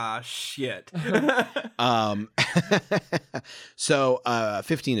 shit. So,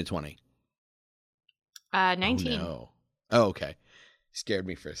 15 to 20. 19. Oh, no. Oh, okay. Scared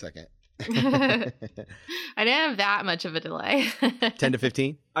me for a second. I didn't have that much of a delay. 10 to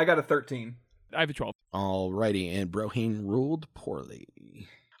 15? I got a 13. I have a 12. Alrighty, and Brohane ruled poorly.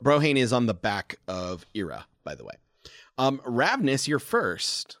 Brohane is on the back of Ira, by the way. Ravnus, you're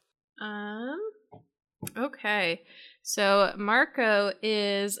first. Okay. So Marco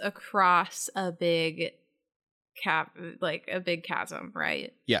is across a big chasm,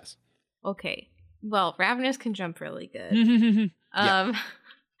 right? Yes. Okay. Well, Ravenous can jump really good. Yeah.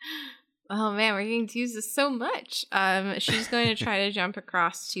 Oh man, we're getting to use this so much. She's going to try to jump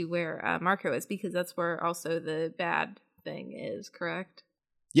across to where Marco is, because that's where also the bad thing is, correct?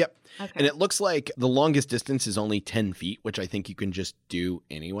 Yep. Okay. And it looks like the longest distance is only 10 feet, which I think you can just do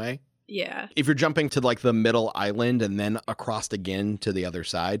anyway. Yeah. If you're jumping to like the middle island and then across again to the other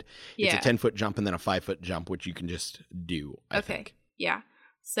side, Yeah. it's a 10-foot jump and then a 5-foot jump, which you can just do, I think. Yeah.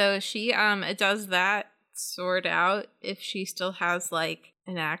 So she does that, sort out. If she still has like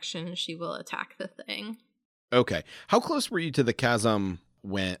an action, she will attack the thing. Okay. How close were you to the chasm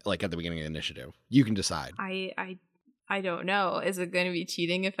when, like, at the beginning of the initiative? You can decide. I don't know. Is it going to be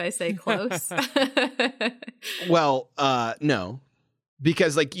cheating if I say close? Well, no.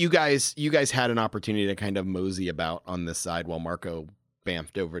 Because like you guys had an opportunity to kind of mosey about on this side while Marco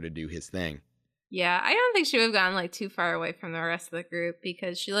bamfed over to do his thing. Yeah, I don't think she would have gotten like too far away from the rest of the group,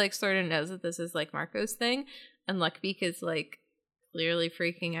 because she like sort of knows that this is like Marco's thing, and Luckbeak is like clearly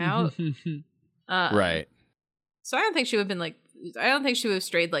freaking out. Right. So I don't think she would have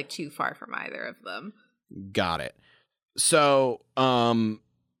strayed like too far from either of them. Got it. So, so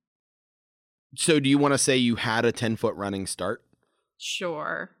do you want to say you had a 10-foot running start?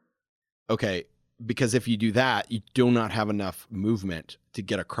 Sure. Okay, because if you do that, you do not have enough movement to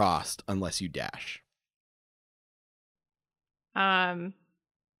get across unless you dash. I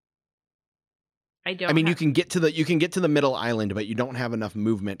don't. I mean, you can get to the middle island, but you don't have enough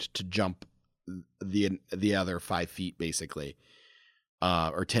movement to jump the other 5 feet, basically,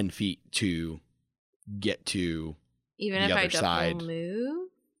 or 10 feet to get to even the if I other side. double move.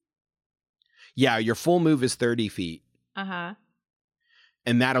 Yeah, your full move is 30 feet, Uh-huh.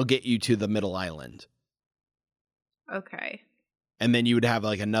 and that'll get you to the middle island. Okay. And then you would have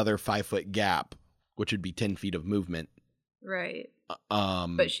like another 5-foot gap, which would be 10 feet of movement Right.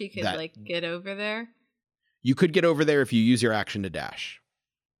 But she could, get over there? You could get over there if you use your action to dash.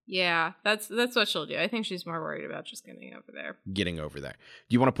 Yeah, that's what she'll do. I think she's more worried about just getting over there. Getting over there.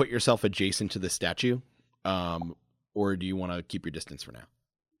 Do you want to put yourself adjacent to the statue? Or do you want to keep your distance for now?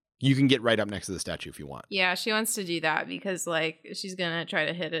 You can get right up next to the statue if you want. Yeah, she wants to do that because, she's going to try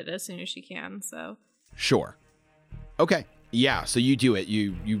to hit it as soon as she can, so. Sure. Okay. Yeah, so you do it.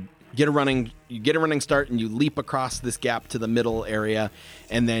 You get a running start and you leap across this gap to the middle area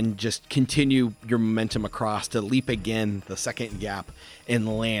and then just continue your momentum across to leap again the second gap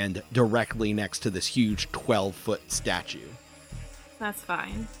and land directly next to this huge 12-foot statue. That's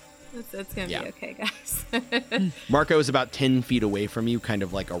fine. It's going to be okay, guys. Marco is about 10 feet away from you, kind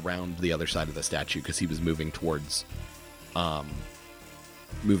of around the other side of the statue because he was moving towards one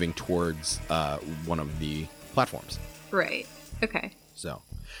of the platforms. Right. Okay. So,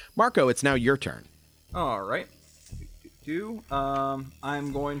 Marco, it's now your turn. All right.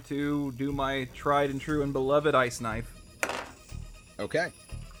 I'm going to do my tried and true and beloved ice knife. Okay.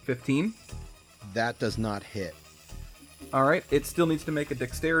 15. That does not hit. All right. It still needs to make a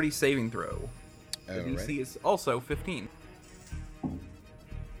dexterity saving throw. The DC Alright. is also 15.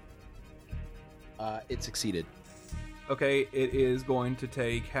 It succeeded. Okay, it is going to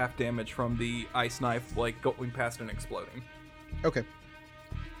take half damage from the ice knife, going past and exploding. Okay.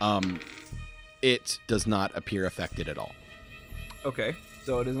 It does not appear affected at all. Okay,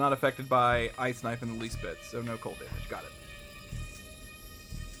 so it is not affected by ice knife in the least bit, so no cold damage. Got it.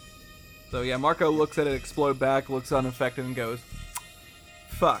 So yeah, Marco looks at it explode back, looks unaffected, and goes,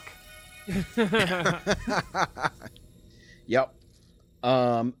 "Fuck." Yep.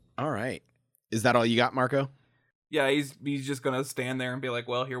 All right. Is that all you got, Marco? Yeah, he's just gonna stand there and be like,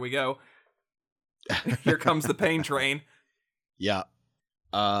 "Well, here we go. Here comes the pain train." Yeah.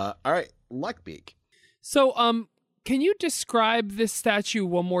 All right. Luckbeak. So, can you describe this statue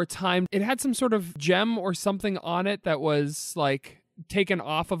one more time? It had some sort of gem or something on it that was taken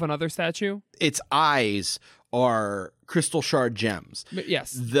off of another statue. Its eyes are crystal shard gems.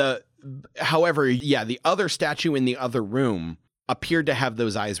 Yes. However, the other statue in the other room appeared to have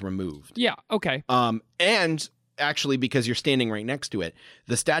those eyes removed. Yeah. Okay. And actually, because you're standing right next to it,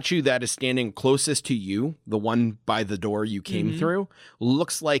 the statue that is standing closest to you, the one by the door you came through,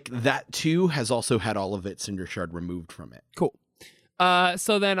 looks like that too has also had all of its cinder shard removed from it. Cool.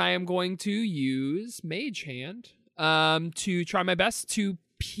 So then I am going to use Mage Hand to try my best to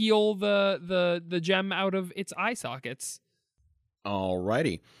peel the gem out of its eye sockets.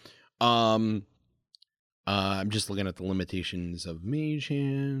 Alrighty. I'm just looking at the limitations of Mage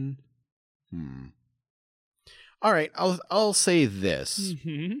Hand. All right, I'll say this.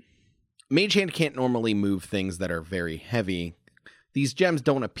 Mm-hmm. Mage Hand can't normally move things that are very heavy. These gems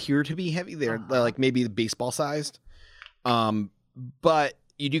don't appear to be heavy. They're maybe baseball sized. But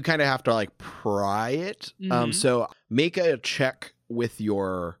you do kind of have to pry it. So make a check with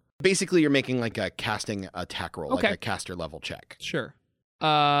your. Basically, you're making a casting attack roll, okay. like a caster level check. Sure.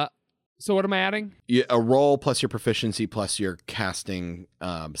 So what am I adding? A roll plus your proficiency plus your casting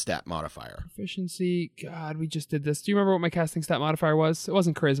stat modifier. Proficiency. God, we just did this. Do you remember what my casting stat modifier was? It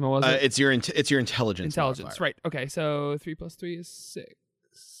wasn't charisma, was it? It's your intelligence. Intelligence, modifier. right? Okay, so 3 + 3 is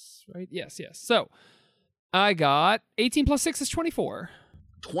 6, right? Yes. So I got 18 + 6 is 24.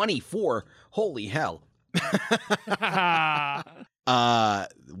 24. Holy hell.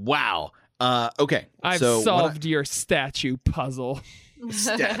 Wow. Okay. I've solved your statue puzzle.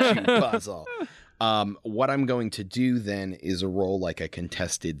 Statue puzzle. What I'm going to do then is roll a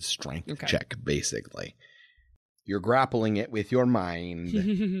contested strength check, basically. You're grappling it with your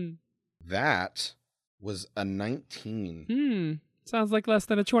mind. That was a 19. Sounds like less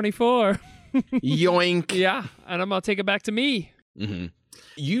than a 24. Yoink. Yeah, and I'm going to take it back to me. Mm-hmm.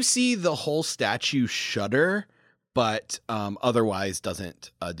 You see the whole statue shudder, but otherwise doesn't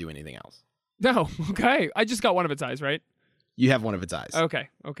do anything else. No, okay. I just got one of its eyes, right? You have one of its eyes. Okay.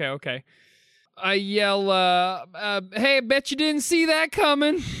 I yell, hey, bet you didn't see that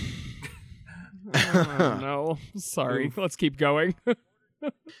coming. Oh, no. Sorry. Let's keep going.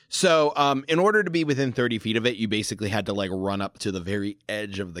 So, in order to be within 30 feet of it, you basically had to run up to the very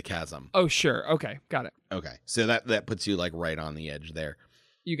edge of the chasm. Oh, sure. Okay. Got it. Okay. So that puts you right on the edge there.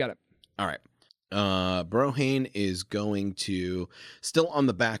 You got it. All right. Brohane is going to, still on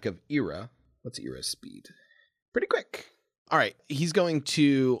the back of Ira. What's Ira's speed? Pretty quick. All right. He's going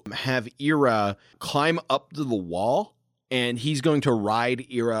to have Ira climb up to the wall, and he's going to ride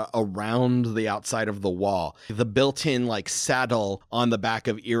Ira around the outside of the wall. The built-in saddle on the back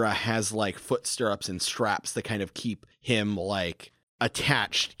of Ira has foot stirrups and straps that kind of keep him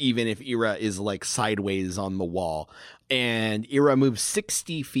attached, even if Ira is like sideways on the wall. And Ira moves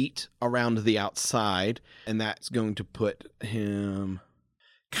 60 feet around the outside, and that's going to put him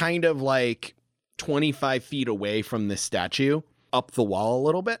kind of like 25 feet away from this statue, up the wall a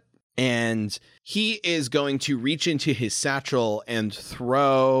little bit. And he is going to reach into his satchel and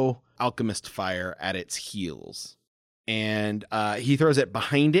throw Alchemist Fire at its heels. And he throws it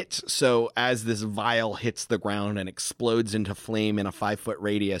behind it, so as this vial hits the ground and explodes into flame in a 5-foot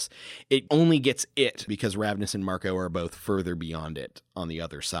radius, it only gets it because Ravnus and Marco are both further beyond it on the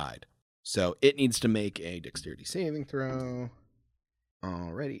other side. So it needs to make a dexterity saving throw.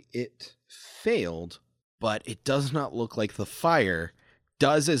 Alrighty, it failed, but it does not look like the fire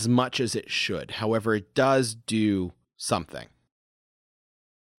does as much as it should. However, it does do something.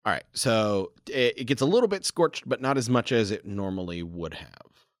 All right, so it gets a little bit scorched, but not as much as it normally would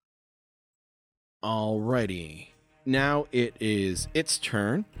have. Alrighty, now it is its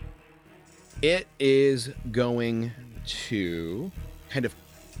turn. It is going to kind of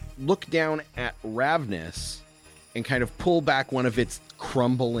look down at Ravnus and kind of pull back one of its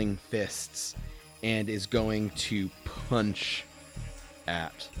crumbling fists and is going to punch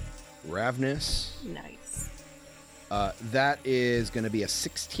at Ravnus. Nice. That is going to be a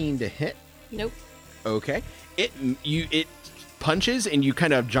 16 to hit. Nope. Okay. It punches and you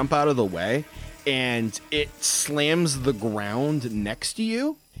kind of jump out of the way and it slams the ground next to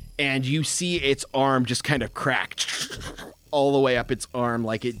you and you see its arm just kind of cracked all the way up its arm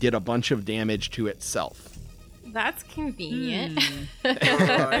like it did a bunch of damage to itself. That's convenient.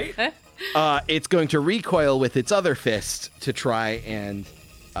 Alright. It's going to recoil with its other fist to try and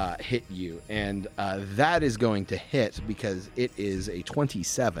hit you, and that is going to hit because it is a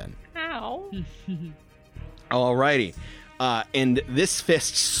 27. Ow. Alrighty. And this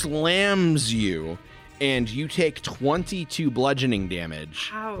fist slams you, and you take 22 bludgeoning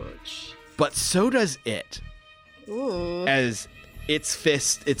damage, Ouch. but so does it, Ooh. as its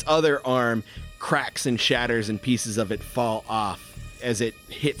fist, its other arm, cracks and shatters and pieces of it fall off as it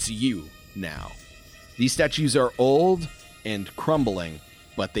hits you now. These statues are old and crumbling,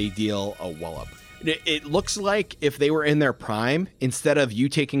 but they deal a wallop. It looks like if they were in their prime, instead of you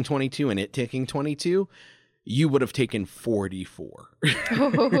taking 22 and it taking 22, you would have taken 44.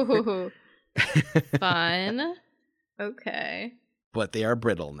 Ooh. Fun. Okay. But they are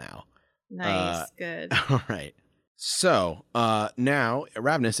brittle now. Nice. Good. All right. So now,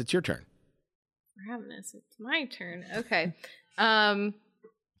 Ravnus, it's your turn. Ravenous, it's my turn. Okay.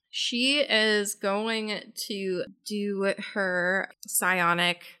 She is going to do her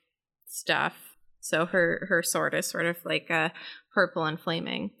psionic stuff. So her sword is sort of like purple and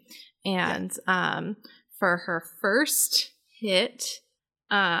flaming. And for her first hit,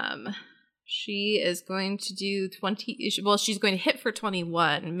 she is going to do 20. Well, she's going to hit for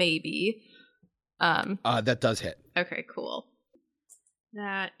 21, maybe. That does hit. Okay, cool.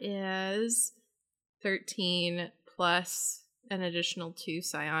 That is 13 plus an additional 2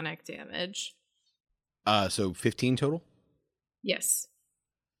 psionic damage. So 15 total? Yes.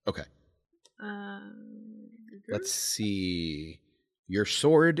 Okay. Let's see. Your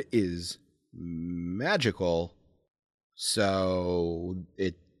sword is magical, so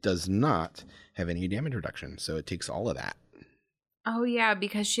it does not have any damage reduction, so it takes all of that. Oh, yeah,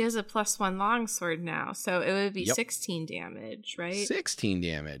 because she has a +1 longsword now, so it would be Yep. 16 damage, right? 16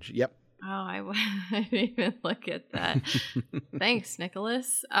 damage. Yep. Oh, I didn't even look at that. Thanks,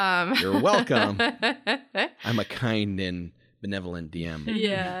 Nicholas. You're welcome. I'm a kind and benevolent DM.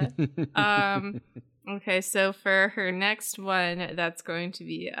 Yeah. Okay, so for her next one, that's going to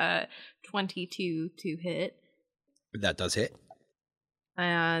be 22 to hit. That does hit.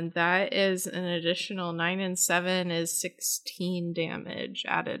 And that is an additional 9 and 7 is 16 damage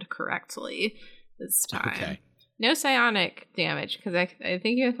added correctly this time. Okay. No psionic damage, because I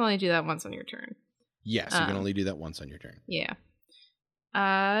think you can only do that once on your turn. Yes, you can only do that once on your turn. Yeah.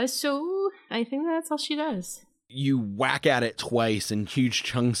 So I think that's all she does. You whack at it twice and huge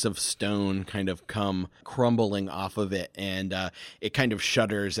chunks of stone kind of come crumbling off of it, and it kind of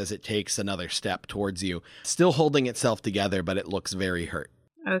shudders as it takes another step towards you, still holding itself together, but it looks very hurt.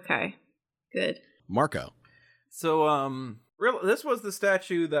 Okay. Good. Marco. So, this was the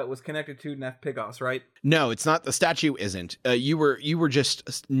statue that was connected to Nefpigos, right? No, it's not. The statue isn't. You were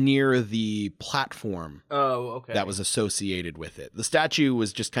just near the platform Oh, okay. that was associated with it. The statue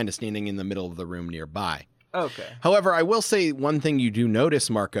was just kind of standing in the middle of the room nearby. Okay. However, I will say one thing you do notice,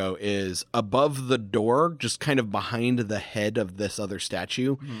 Marco, is above the door, just kind of behind the head of this other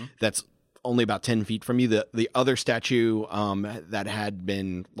statue, that's only about 10 feet from you, the other statue that had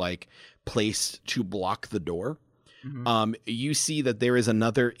been like placed to block the door. You see that there is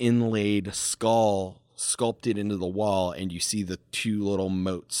another inlaid skull sculpted into the wall, and you see the two little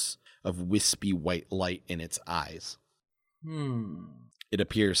motes of wispy white light in its eyes. It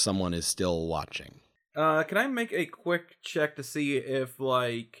appears someone is still watching. Can I make a quick check to see if,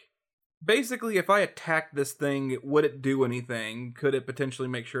 like, basically, if I attack this thing, would it do anything? Could it potentially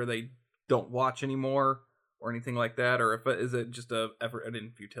make sure they don't watch anymore or anything like that? Or is it just a effort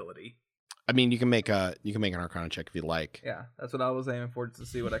in futility? I mean, you can make an Arcana check if you like. Yeah, that's what I was aiming for, to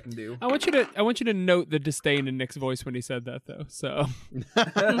see what I can do. I want you to note the disdain in Nick's voice when he said that, though. So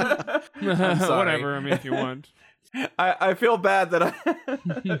I'm sorry. whatever. I mean, if you want. I feel bad that I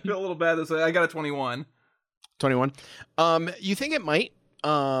feel a little bad this way. I got a 21. 21. You think it might,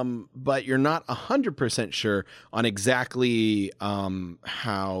 but you're not 100% sure on exactly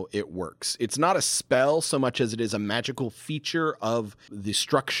how it works. It's not a spell so much as it is a magical feature of the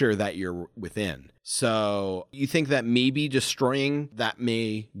structure that you're within. So you think that maybe destroying that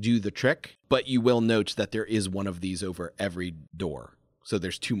may do the trick, but you will note that there is one of these over every door. So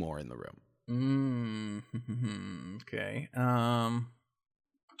there's two more in the room. Okay.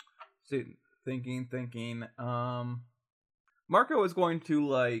 Thinking. Marco is going to,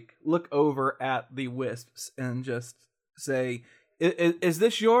 like, look over at the wisps and just say, "Is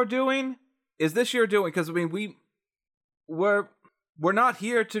this your doing? Is this your doing? Because I mean, we're not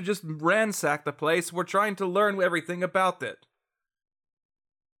here to just ransack the place. We're trying to learn everything about it."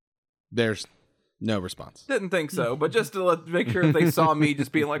 There's no response. Didn't think so, but just to make sure if they saw me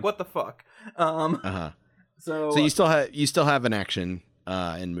just being like, "What the fuck?" So you still have an action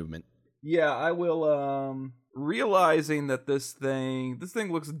in movement. Yeah, I will. Realizing that this thing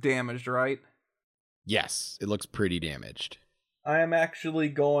looks damaged, right? Yes, it looks pretty damaged. I am actually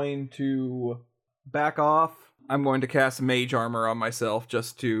going to back off. I'm going to cast Mage Armor on myself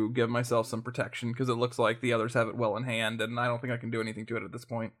just to give myself some protection, because it looks like the others have it well in hand, and I don't think I can do anything to it at this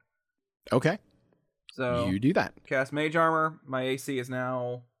point. Okay. So you do that. Cast Mage Armor. My AC is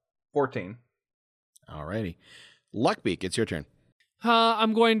now 14. Alrighty. Luckbeak, it's your turn.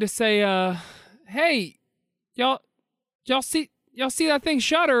 I'm going to say, hey, y'all see that thing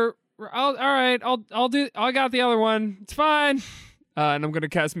shudder? All right, I got the other one. It's fine. And I'm going to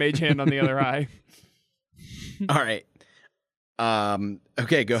cast Mage Hand on the other eye. All right.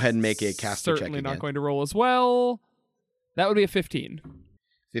 Okay, go ahead and make a caster check Certainly again. not going to roll as well. That would be a 15.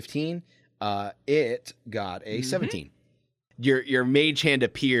 15. It got a 17. Your mage hand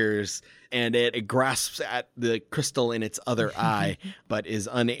appears and it grasps at the crystal in its other eye, but is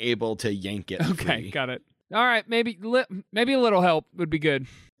unable to yank it Okay, free. got it. All right, maybe a little help would be good.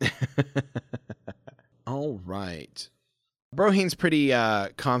 All right. Brohain's pretty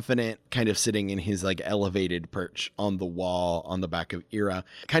confident, kind of sitting in his like elevated perch on the wall on the back of Ira.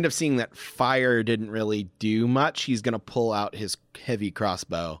 Kind of seeing that fire didn't really do much, he's going to pull out his heavy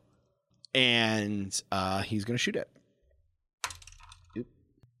crossbow and he's going to shoot it.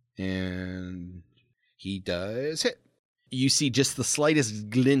 And he does hit. You see just the slightest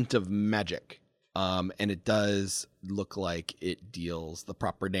glint of magic. And it does look like it deals the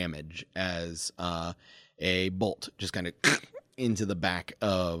proper damage as a bolt just kind of into the back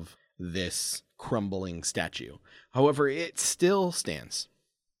of this crumbling statue. However, it still stands.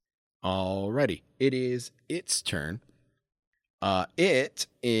 Alrighty. It is its turn. It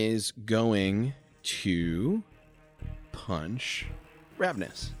is going to punch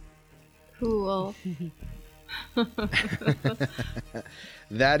Ravnus. Cool.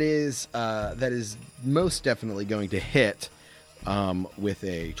 That is most definitely going to hit with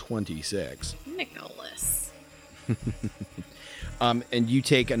a 26. Nicholas. And you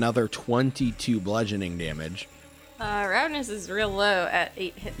take another 22 bludgeoning damage. Ravnus is real low at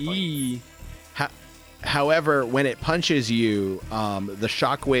 8 hit points. However, when it punches you, the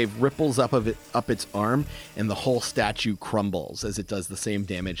shockwave ripples up its arm, and the whole statue crumbles as it does the same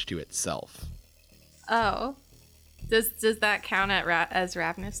damage to itself. Oh. Does that count as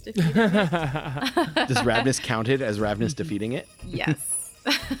Ravnus defeating it? Does Ravnus count it as Ravnus defeating it? Yes.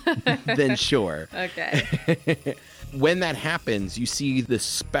 Then sure. Okay. When that happens, you see the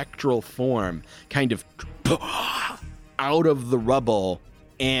spectral form kind of out of the rubble,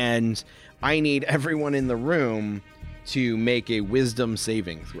 and I need everyone in the room to make a wisdom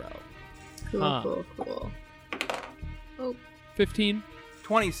saving throw. Cool. Oh, 15.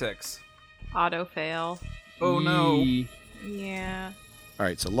 26. auto fail. Oh no. Yeah. All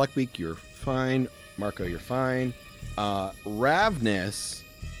right, so Luckbeak, you're fine. Marco, you're fine. Ravnus,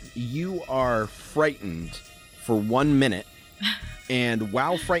 you are frightened for 1 minute. And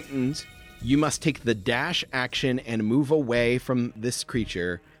while frightened, you must take the dash action and move away from this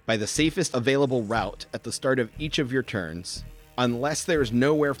creature by the safest available route at the start of each of your turns, unless there's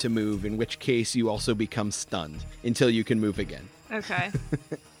nowhere to move, in which case you also become stunned until you can move again. Okay.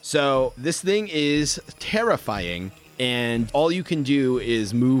 So this thing is terrifying, and all you can do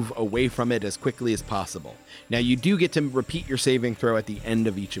is move away from it as quickly as possible. Now, you do get to repeat your saving throw at the end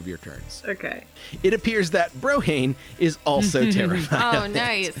of each of your turns. Okay. It appears that Brohane is also terrified. Oh, of it.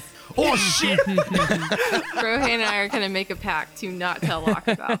 nice. Oh, shit! Brohane and I are going to make a pact to not tell Locke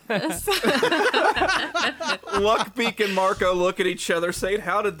about this. Luckbeak and Marco look at each other saying,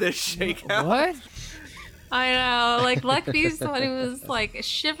 how did this shake out? What? I know. Like, Luckbeak thought he was, like,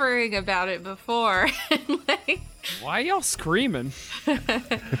 shivering about it before. And, like... Why are y'all screaming?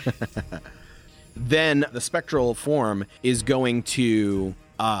 Then the spectral form is going to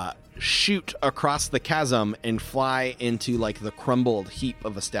shoot across the chasm and fly into like the crumbled heap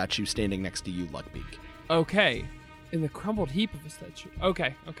of a statue standing next to you, Luckbeak. Okay. In the crumbled heap of a statue.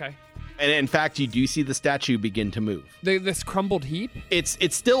 Okay. And in fact, you do see the statue begin to move. This crumbled heap? It's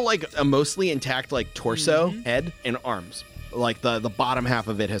still like a mostly intact like torso, head, and arms. Like the bottom half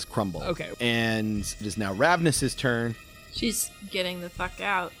of it has crumbled. Okay. And it is now Ravnus's turn. She's getting the fuck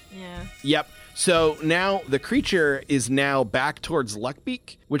out. Yeah. Yep. So now the creature is now back towards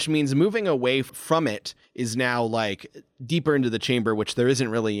Luckbeak, which means moving away from it is now like deeper into the chamber, which there isn't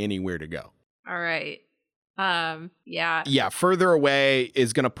really anywhere to go. All right. Yeah. Yeah, further away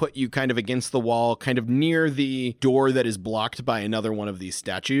is going to put you kind of against the wall, kind of near the door that is blocked by another one of these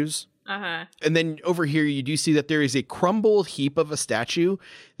statues. Uh-huh. And then over here, you do see that there is a crumbled heap of a statue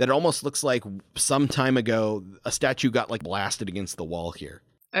that almost looks like some time ago a statue got like blasted against the wall here.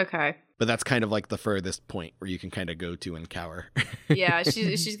 Okay. But that's kind of like the furthest point where you can kind of go to and cower. Yeah,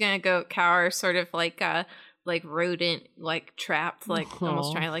 she's gonna go cower, sort of like rodent, like trapped, like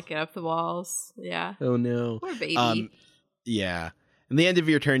almost trying to like get up the walls. Yeah. Oh no. Poor baby. Yeah. In the end of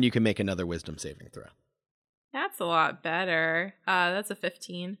your turn, you can make another wisdom saving throw. That's a lot better. That's a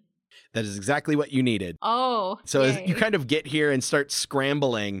 15. That is exactly what you needed. Oh. So as yay. you kind of get here and start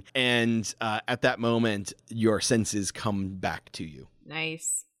scrambling, and at that moment, your senses come back to you.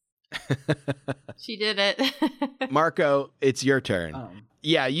 Nice. She did it. Marco, it's your turn.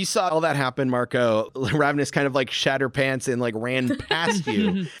 Yeah, you saw all that happen, Marco. Ravnus kind of like shat her pants and like ran past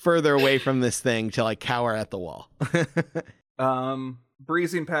you further away from this thing to like cower at the wall.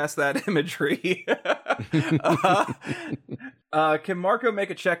 Breezing past that imagery. Can Marco make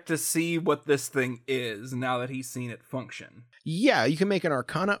a check to see what this thing is now that he's seen it function? Yeah, you can make an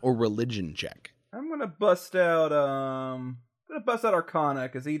Arcana or Religion check. I'm gonna bust out Arcana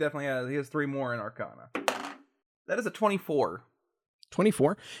because he has 3 more in Arcana. That is a 24.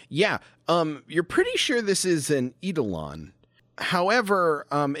 24? Yeah. You're pretty sure this is an Eidolon. However,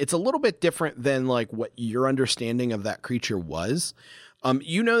 it's a little bit different than like what your understanding of that creature was.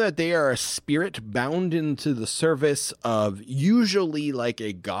 You know that they are a spirit bound into the service of usually like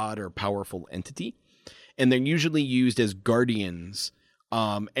a god or powerful entity, and they're usually used as guardians.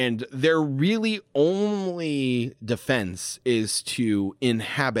 And their really only defense is to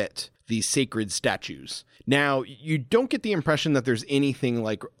inhabit these sacred statues. Now, you don't get the impression that there's anything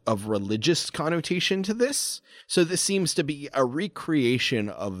like of religious connotation to this. So this seems to be a recreation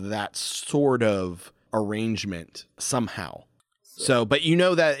of that sort of arrangement somehow. So, but you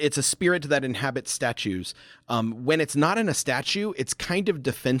know that it's a spirit that inhabits statues. When it's not in a statue, it's kind of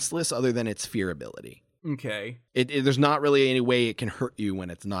defenseless other than its fear ability. Okay. There's not really any way it can hurt you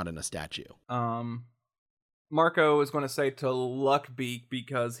when it's not in a statue. Marco is going to say to Luckbeak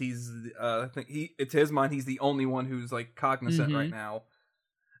because I think it's his mind. He's the only one who's like cognizant right now.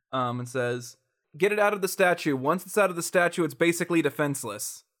 And says, "Get it out of the statue. Once it's out of the statue, it's basically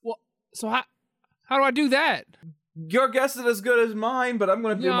defenseless." Well, so how do I do that? Your guess is as good as mine, but I'm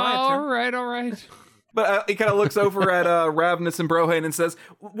going to do my turn. All right. But he kind of looks over at Ravnus and Brohane and says,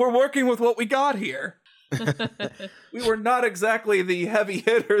 "We're working with what we got here. We were not exactly the heavy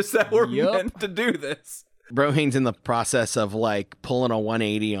hitters that were meant to do this." Brohane's in the process of like pulling a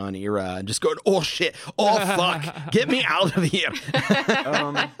 180 on Ira and just going, "Oh shit, oh fuck, get me out of here."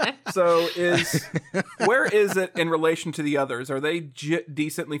 So where is it in relation to the others? Are they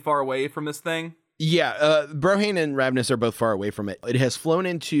decently far away from this thing? Yeah, Brohane and Ravnus are both far away from it. It has flown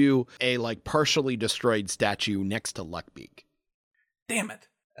into a like partially destroyed statue next to Luckbeak. Damn it.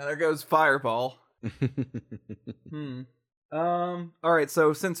 And there goes Fireball. All right,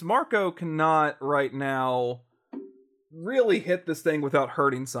 so since Marco cannot right now really hit this thing without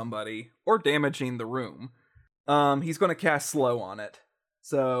hurting somebody or damaging the room, he's going to cast Slow on it.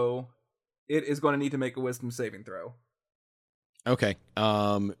 So it is going to need to make a Wisdom saving throw. Okay.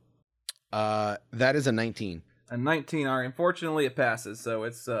 That is a 19. A 19. All right, unfortunately, it passes, so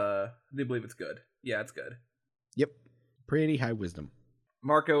it's, I do believe it's good. Yeah, it's good. Yep. Pretty high wisdom.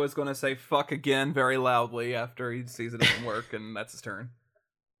 Marco is going to say fuck again very loudly after he sees it doesn't work, and that's his turn.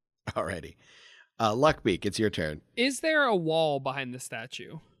 Alrighty. Luckbeak, it's your turn. Is there a wall behind the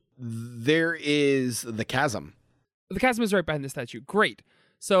statue? There is the chasm. The chasm is right behind the statue. Great.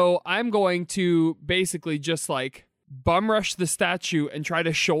 So I'm going to basically just like bum rush the statue and try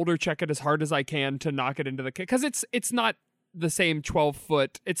to shoulder check it as hard as I can to knock it into the because it's not the same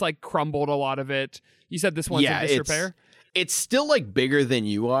 12-foot. It's like crumbled a lot of it. You said this one's in disrepair? It's still like bigger than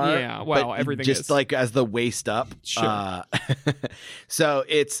you are. Yeah, well, but everything just is. like as the waist up. Sure. So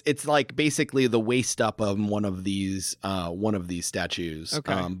it's like basically the waist up of one of these statues.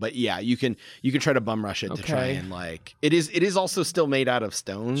 Okay. But yeah, you can try to bum rush it to try Okay. and like it is also still made out of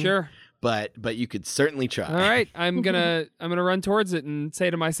stone. Sure. But you could certainly try. All right, I'm gonna run towards it and say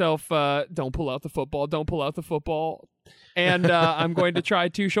to myself, "Don't pull out the football! Don't pull out the football!" And I'm going to try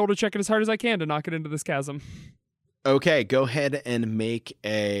to shoulder check it as hard as I can to knock it into this chasm. Okay, go ahead and make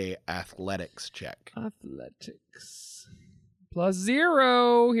a athletics check. Athletics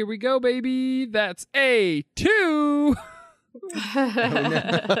 +0. Here we go, baby. That's a 2.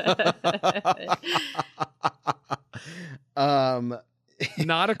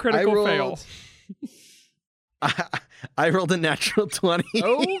 Not a critical fail. I rolled a natural 20.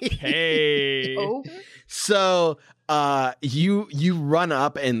 Okay. Oh. So you run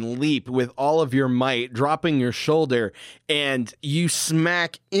up and leap with all of your might, dropping your shoulder, and you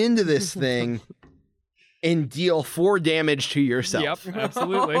smack into this thing and deal 4 damage to yourself. Yep,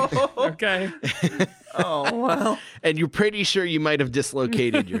 absolutely. Okay. Oh, well. And you're pretty sure you might have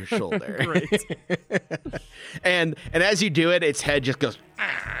dislocated your shoulder. Great. And as you do it, its head just goes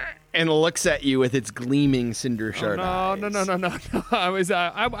and looks at you with its gleaming cinder shard eyes.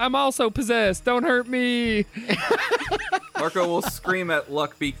 No. I'm also possessed. Don't hurt me. Marco will scream at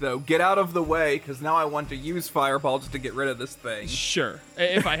Luckbeak, though, get out of the way, because now I want to use Fireball just to get rid of this thing. Sure.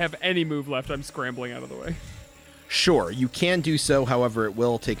 If I have any move left, I'm scrambling out of the way. Sure, you can do so. However, it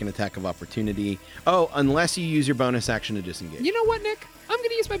will take an attack of opportunity. Oh, unless you use your bonus action to disengage. You know what, Nick? I'm going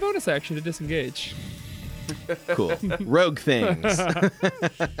to use my bonus action to disengage. Cool. Rogue things.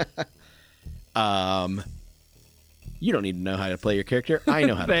 You don't need to know how to play your character. I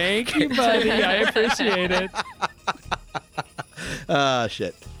know how to. Thank you, buddy. I appreciate it.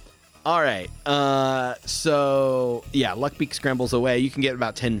 Shit. All right. So yeah, Luckbeak scrambles away. You can get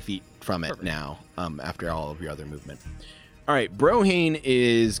about 10 feet from it now. After all of your other movement. All right, Brohane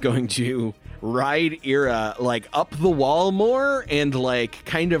is going to ride Ira like up the wall more and like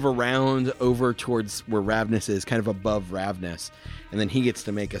kind of around over towards where Ravnus is, kind of above Ravnus, and then he gets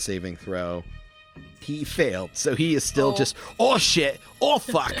to make a saving throw. He failed, so he is still just oh shit, oh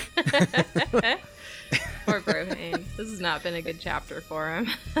fuck. Poor Brohane. This has not been a good chapter for him.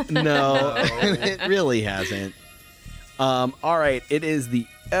 No, it really hasn't. All right, it is the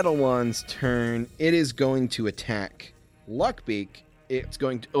Edelwan's turn. It is going to attack Luckbeak. It's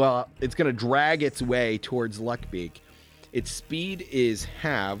going to drag its way towards Luckbeak. Its speed is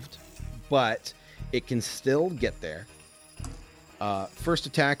halved, but it can still get there. First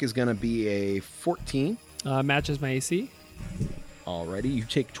attack is going to be a 14. Matches my AC. Alrighty, you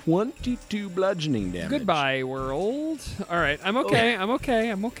take 22 bludgeoning damage. Goodbye, world. All right, I'm okay. I'm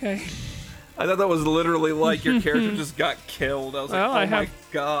okay. I thought that was literally like your character just got killed. I was Well, I like, oh my have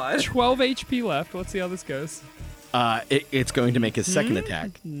god. 12 HP left. Let's see how this goes. It's going to make his second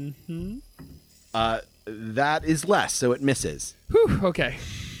attack. Mm-hmm. That is less, so it misses. Whew, okay.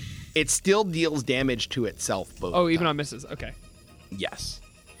 It still deals damage to itself both Oh, even times. on misses. Okay. Yes.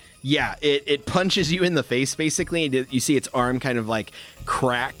 Yeah, it punches you in the face, basically. And you see its arm kind of like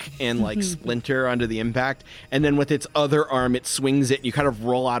crack and like splinter under the impact. And then with its other arm, it swings it and you kind of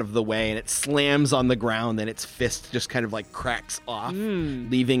roll out of the way and it slams on the ground and its fist just kind of like cracks off,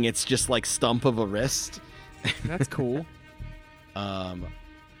 leaving its just like stump of a wrist. That's cool.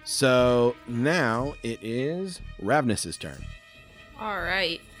 So now it is Ravnus's turn. All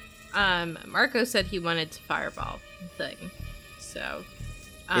right. Marco said he wanted to fireball the thing. So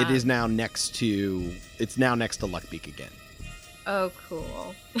It is now next to Luckbeak again. Oh,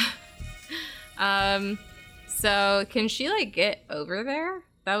 cool. So can she like get over there?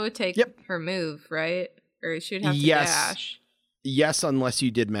 That would take her move, right? Or she would have to dash. Yes, unless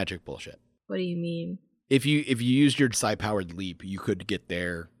you did magic bullshit. What do you mean? If you used your psi-powered leap, you could get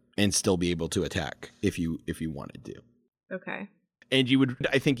there and still be able to attack if you wanted to. Okay. And you would,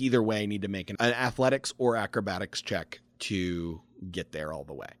 I think, either way, need to make an athletics or acrobatics check to get there all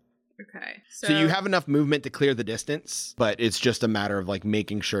the way. Okay. So you have enough movement to clear the distance, but it's just a matter of like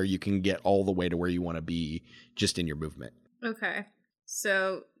making sure you can get all the way to where you want to be just in your movement. Okay.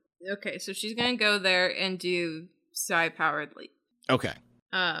 So she's gonna go there and do psi-powered leap. Okay.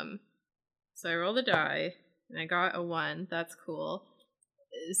 So I roll the die, and I got a 1. That's cool.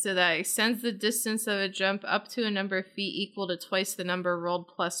 So that extends the distance of a jump up to a number of feet equal to twice the number rolled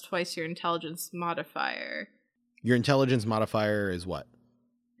plus twice your intelligence modifier. Your intelligence modifier is what?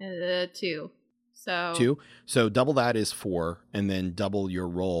 2. So 2. So double that is 4, and then double your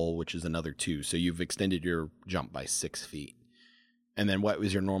roll, which is another 2. So you've extended your jump by 6 feet. And then what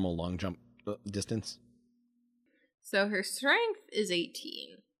was your normal long jump distance? So her strength is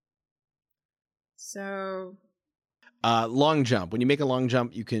 18. So long jump. When you make a long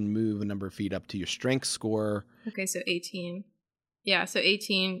jump, you can move a number of feet up to your strength score. Okay, so 18. Yeah, so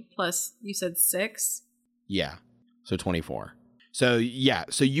 18 plus, you said 6? Yeah, so 24. So yeah,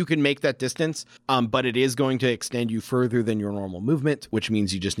 so you can make that distance, but it is going to extend you further than your normal movement, which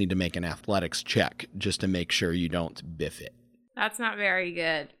means you just need to make an athletics check just to make sure you don't biff it. That's not very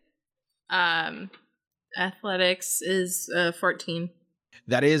good. Athletics is 14.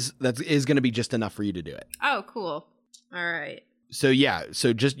 That is going to be just enough for you to do it. Oh, cool. All right. So yeah,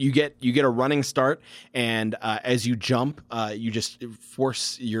 so just you get a running start, and as you jump, you just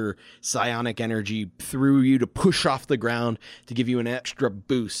force your psionic energy through you to push off the ground to give you an extra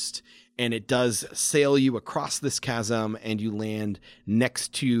boost, and it does sail you across this chasm, and you land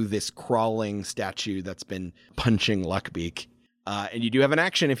next to this crawling statue that's been punching Luckbeak, and you do have an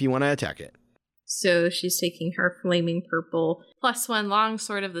action if you want to attack it. So she's taking her flaming purple +1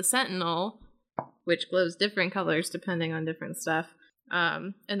 longsword of the Sentinel, which glows different colors depending on different stuff.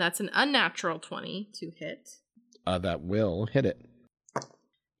 And that's an unnatural 20 to hit. That will hit it.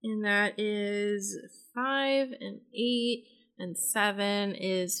 And that is 5 and 8 and 7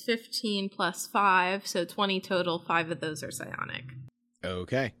 is 15 plus 5, so 20 total. 5 of those are psionic.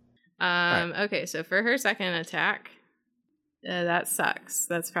 Okay. Right. Okay, so for her second attack, that sucks.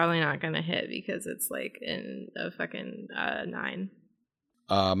 That's probably not going to hit because it's like in a fucking 9.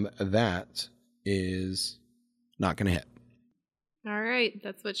 That is not going to hit. All right,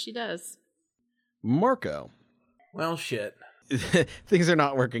 that's what she does. Marco. Well, shit. Things are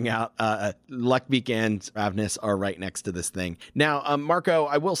not working out. Luckbeak and Ravnus are right next to this thing. Now, Marco,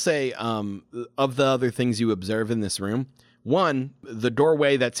 I will say, of the other things you observe in this room, one, the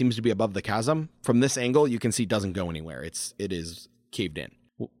doorway that seems to be above the chasm, from this angle, you can see doesn't go anywhere. It is caved in,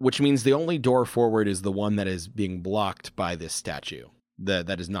 which means the only door forward is the one that is being blocked by this statue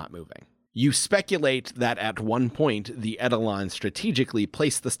that is not moving. You speculate that at one point, the Eidolon strategically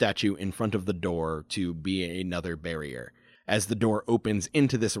placed the statue in front of the door to be another barrier. As the door opens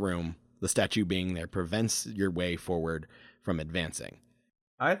into this room, the statue being there prevents your way forward from advancing.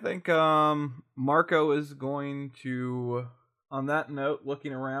 I think Marco is going to, on that note,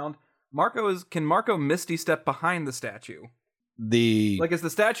 looking around, can Marco Misty step behind the statue? Is the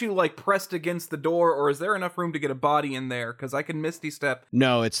statue like pressed against the door, or is there enough room to get a body in there? Because I can Misty step.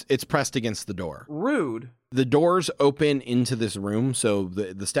 No, it's pressed against the door. Rude. The doors open into this room, so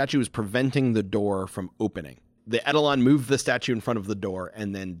the statue is preventing the door from opening. The Eidolon moved the statue in front of the door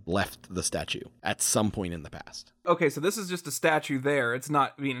and then left the statue at some point in the past. Okay, so this is just a statue there. It's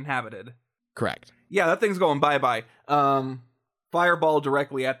not being inhabited. Correct. Yeah, that thing's going bye-bye. Fireball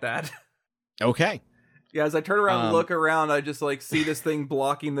directly at that. Okay. Yeah, as I turn around and look around, I just like see this thing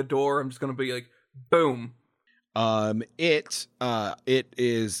blocking the door. I'm just going to be like, boom. It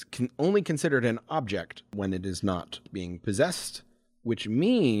is only considered an object when it is not being possessed, which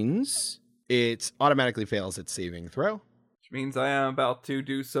means it automatically fails its saving throw. Which means I am about to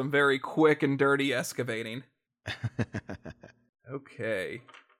do some very quick and dirty excavating. Okay.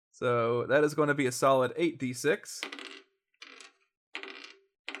 So that is going to be a solid 8d6.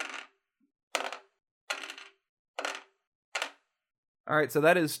 All right, so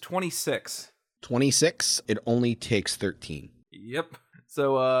that is 26. 26. It only takes 13. Yep.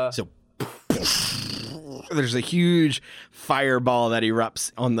 So there's a huge fireball that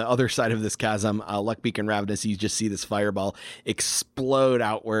erupts on the other side of this chasm. Luckbeak and Ravnus, you just see this fireball explode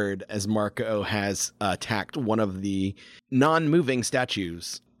outward as Marco has attacked one of the non-moving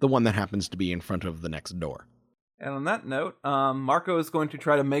statues, the one that happens to be in front of the next door. And on that note, Marco is going to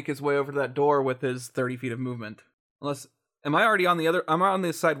try to make his way over to that door with his 30 feet of movement. Am I already on the other? I'm on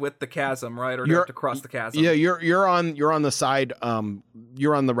this side with the chasm, right? Or do I have to cross the chasm? Yeah, you're on the side.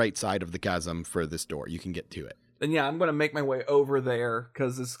 You're on the right side of the chasm for this door. You can get to it. Then yeah, I'm going to make my way over there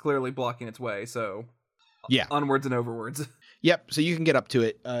because it's clearly blocking its way. So yeah, onwards and overwards. Yep. So you can get up to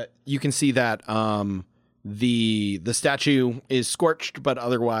it. You can see that The statue is scorched, but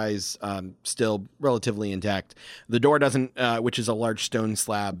otherwise still relatively intact. The door doesn't, which is a large stone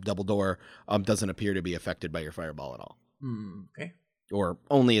slab, double door, doesn't appear to be affected by your fireball at all. Okay. Or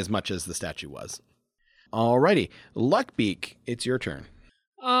only as much as the statue was. Alrighty. Luckbeak, it's your turn.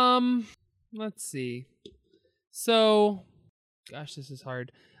 Let's see. So, gosh, this is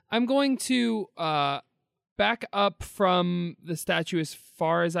hard. I'm going to back up from the statue as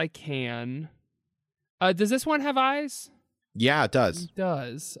far as I can. Does this one have eyes? Yeah, it does. It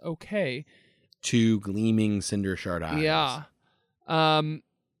does. Okay. 2 gleaming cinder shard eyes. Yeah.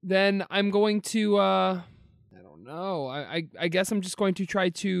 Then I'm going to I don't know. I guess I'm just going to try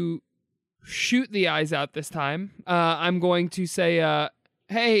to shoot the eyes out this time. I'm going to say,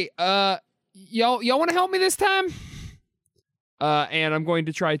 hey, y'all want to help me this time? And I'm going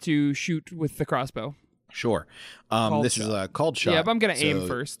to try to shoot with the crossbow. Sure. This is a called shot. Yeah, but I'm going to aim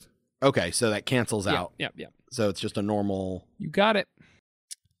first. Okay, so that cancels out. Yeah. So it's just a normal... You got it.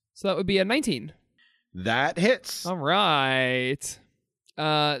 So that would be a 19. That hits. All right.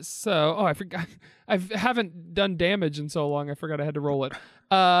 I forgot. I haven't done damage in so long. I forgot I had to roll it.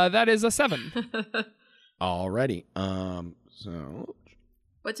 That is a 7. Alrighty. So...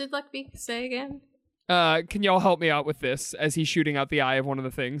 What did Luckbeak say again? Can y'all help me out with this as he's shooting out the eye of one of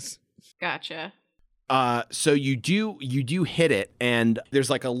the things? Gotcha. So you do hit it, and there's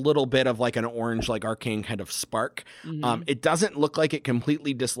like a little bit of like an orange, like arcane kind of spark. Mm-hmm. It doesn't look like it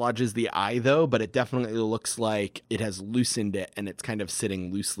completely dislodges the eye though, but it definitely looks like it has loosened it, and it's kind of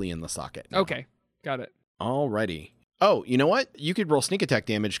sitting loosely in the socket now. Okay, got it. Alrighty. Oh, you know what? You could roll sneak attack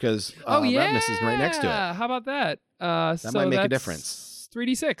damage because Ravenous is right next to it. How about that? That might make a difference.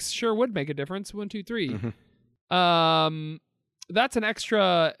 3d6 sure would make a difference. 1, 2, 3. Mm-hmm. That's an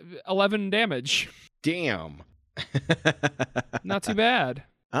extra 11 damage. Damn. Not too bad.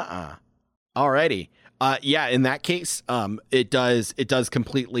 Alrighty. Yeah, in that case, it does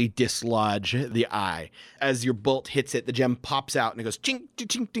completely dislodge the eye. As your bolt hits it, the gem pops out and it goes ching, ching,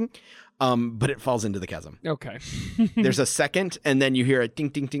 ching, ching. But it falls into the chasm. Okay. There's a second, and then you hear a ding,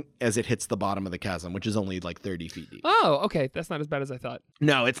 ding, ding as it hits the bottom of the chasm, which is only like 30 feet deep. Oh, okay. That's not as bad as I thought.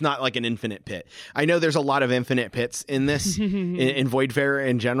 No, it's not like an infinite pit. I know there's a lot of infinite pits in this, in Voidfarer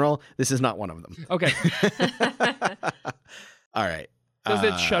in general. This is not one of them. Okay. All right. Does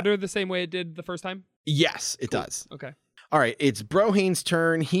it shudder the same way it did the first time? Yes, it does. Okay. All right, it's Brohane's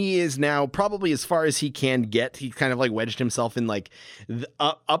turn. He is now probably as far as he can get. He kind of like wedged himself in like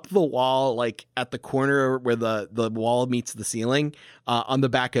up the wall, like at the corner where the wall meets the ceiling, on the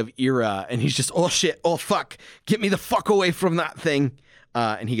back of Ira, and he's just, oh shit, oh fuck, get me the fuck away from that thing.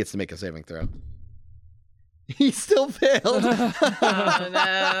 And he gets to make a saving throw. He still failed.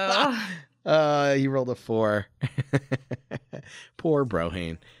 Oh no. He rolled a 4. Poor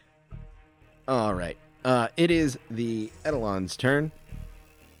Brohane. All right. It is the Eidolon's turn.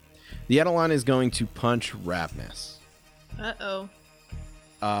 The Eidolon is going to punch Ravenous. Uh-oh.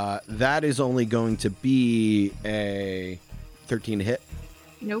 That is only going to be a 13 to hit.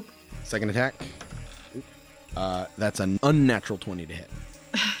 Nope. Second attack. That's an unnatural 20 to hit.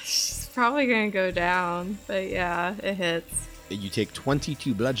 She's probably gonna go down, but yeah, it hits. You take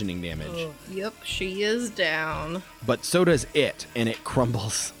 22 bludgeoning damage, Oh, yep, she is down. but so does it, and it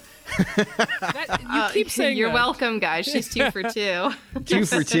crumbles. You keep saying you're that. welcome, guys. She's 2 for 2. 2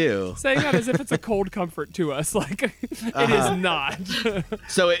 for 2. Saying that as if it's a cold comfort to us. Like, it is not.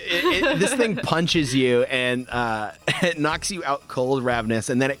 So this thing punches you and it knocks you out cold, Ravenous,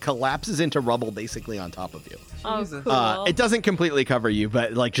 and then it collapses into rubble basically on top of you. Oh, Jesus. cool. It doesn't completely cover you,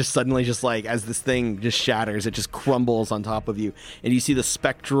 but like just suddenly, just like as this thing just shatters, it just crumbles on top of you, and you see the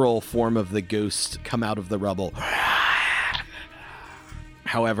spectral form of the ghost come out of the rubble.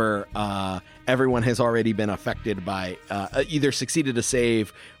 However, everyone has already been affected by, either succeeded a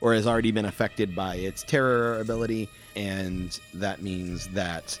save or has already been affected by its terror ability, and that means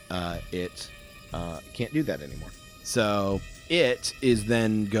that it can't do that anymore. So it is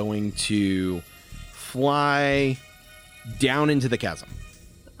then going to fly down into the chasm.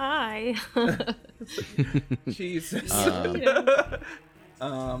 Hi. Jesus.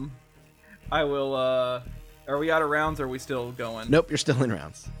 Um, I will. Are we out of rounds? Or are we still going? Nope, you're still in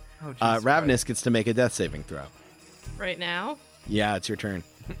rounds. Oh, Jesus Ravenous gets to make a death saving throw. Right now? Yeah, it's your turn.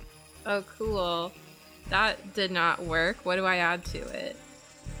 Oh, cool. That did not work. What do I add to it?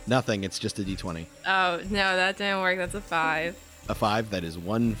 Nothing, it's just a d20. Oh, no, that didn't work. That's a 5. A 5, that is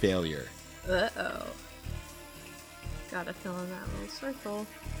 1 failure. Uh-oh. Gotta fill in that little circle.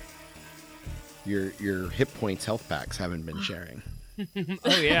 Your hit points health packs haven't been sharing.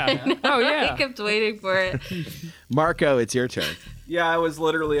 Oh yeah. Oh yeah. I kept waiting for it. Marco, it's your turn. Yeah, I was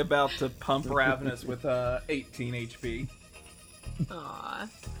literally about to pump Ravenous with 18 HP. Aw,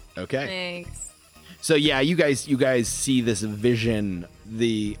 Okay. thanks. So yeah, you guys see this vision,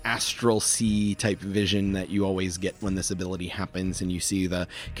 the astral sea type vision that you always get when this ability happens, and you see the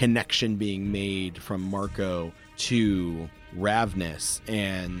connection being made from Marco to Ravnus,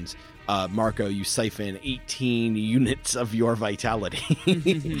 and Marco, you siphon 18 units of your vitality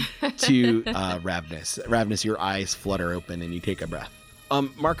to Ravnus. Ravnus, your eyes flutter open and you take a breath.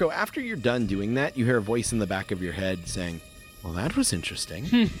 Marco, after you're done doing that, you hear a voice in the back of your head saying, "Well, that was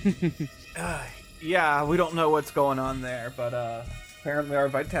interesting." Yeah, we don't know what's going on there, but apparently our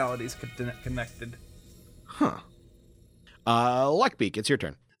vitality's connected. Huh. Luckbeak, it's your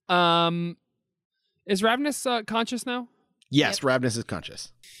turn. Is Ravenous conscious now? Yes, Ravnus is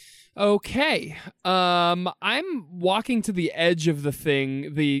conscious. Okay. I'm walking to the edge of the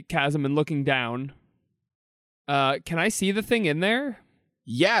thing, the chasm, and looking down. Can I see the thing in there?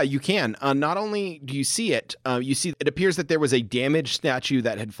 Yeah, you can. Not only do you see it, it appears that there was a damaged statue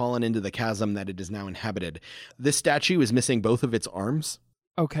that had fallen into the chasm that it is now inhabited. This statue is missing both of its arms.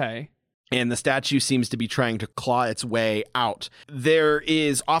 Okay. And the statue seems to be trying to claw its way out. There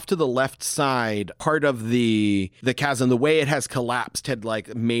is off to the left side part of the chasm. The way it has collapsed had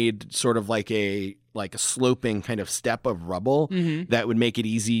made sort of like a sloping kind of step of rubble that would make it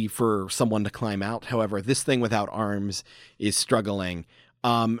easy for someone to climb out. However, this thing without arms is struggling.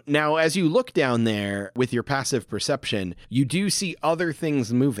 Now, as you look down there with your passive perception, you do see other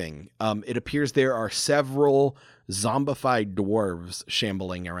things moving. It appears there are several zombified dwarves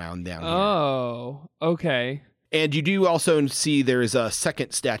shambling around down here. Oh, okay. And you do also see there is a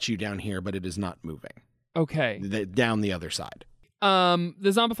second statue down here, but it is not moving. Okay. Down the other side. The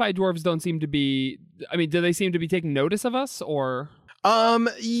zombified dwarves don't seem to be... I mean, do they seem to be taking notice of us, or...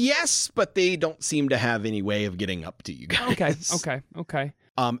 Yes, but they don't seem to have any way of getting up to you guys. Okay.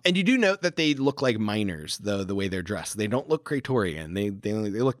 And you do note that they look like miners, though, the way they're dressed. They don't look Praetorian. They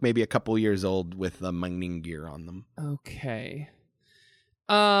look maybe a couple years old with the mining gear on them. Okay.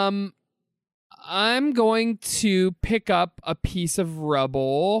 I'm going to pick up a piece of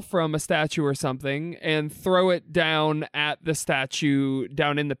rubble from a statue or something and throw it down at the statue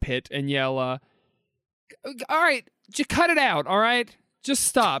down in the pit and yell, all right, just cut it out, all right? Just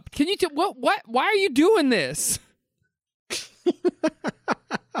stop. Can you what? Why are you doing this?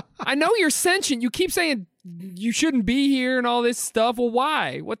 I know you're sentient. You keep saying you shouldn't be here and all this stuff. Well,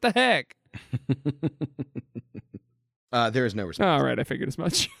 why? What the heck? There is no response. All right, I figured as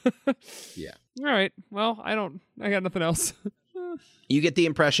much. Yeah. All right. Well, I got nothing else. You get the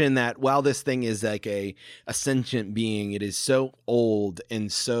impression that while this thing is like a sentient being, it is so old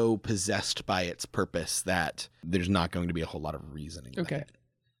and so possessed by its purpose that there's not going to be a whole lot of reasoning. Okay.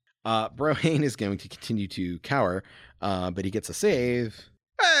 Brohane is going to continue to cower, but he gets a save.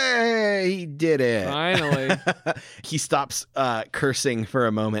 Hey, he did it. Finally. He stops cursing for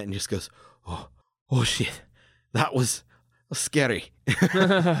a moment and just goes, oh shit, that was scary.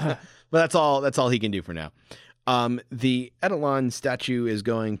 But that's all he can do for now. The Eidolon statue is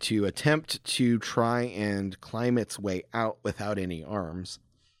going to attempt to try and climb its way out without any arms.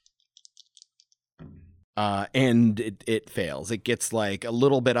 And it fails. It gets like a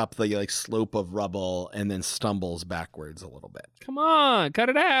little bit up the slope of rubble and then stumbles backwards a little bit. Come on, cut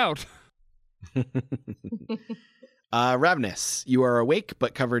it out. Ravnus, you are awake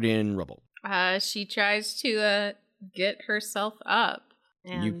but covered in rubble. She tries to get herself up,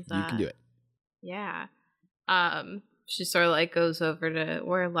 and You can do it. Yeah. She sort of goes over to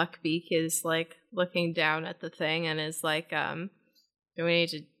where Luckbeak is looking down at the thing and is like, do we need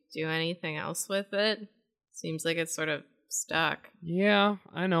to do anything else with it? Seems like it's sort of stuck. Yeah,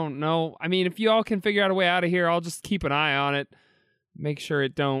 I don't know. I mean, if you all can figure out a way out of here, I'll just keep an eye on it. Make sure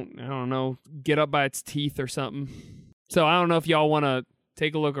it don't, I don't know, get up by its teeth or something. So I don't know if y'all want to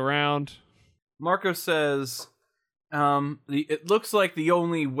take a look around. Marco says, it looks like the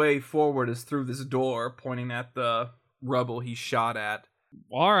only way forward is through this door, pointing at the rubble he shot at.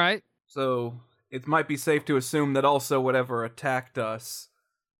 All right. So it might be safe to assume that also whatever attacked us,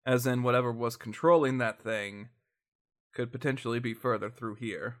 as in whatever was controlling that thing, could potentially be further through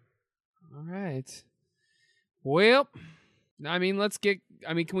here. All right. Well, I mean, can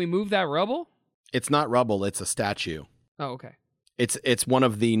we move that rubble? It's not rubble, it's a statue. Oh, okay. It's one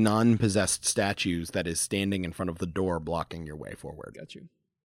of the non-possessed statues that is standing in front of the door blocking your way forward. Got you.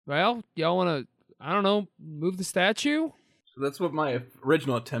 Well, y'all want to, I don't know, move the statue? So that's what my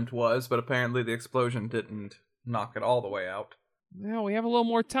original attempt was, but apparently the explosion didn't knock it all the way out. Well, we have a little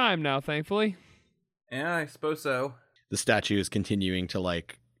more time now, thankfully. Yeah, I suppose so. The statue is continuing to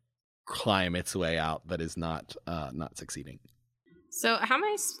like climb its way out, but is not succeeding. So how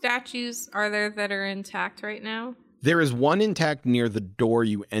many statues are there that are intact right now? There is one intact near the door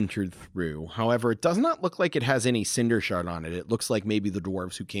you entered through. However, it does not look like it has any cinder shard on it. It looks like maybe the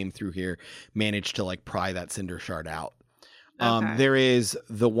dwarves who came through here managed to like pry that cinder shard out. Okay. There is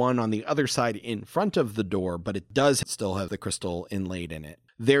the one on the other side in front of the door, but it does still have the crystal inlaid in it.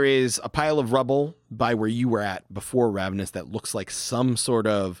 There is a pile of rubble by where you were at before, Ravenous, that looks like some sort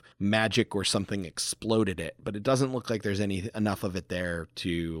of magic or something exploded it, but it doesn't look like there's enough of it there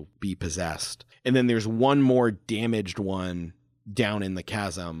to be possessed. And then there's one more damaged one down in the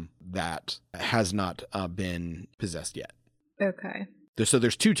chasm that has not been possessed yet. Okay. So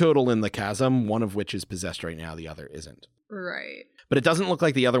there's 2 total in the chasm, one of which is possessed right now, the other isn't. Right. But it doesn't look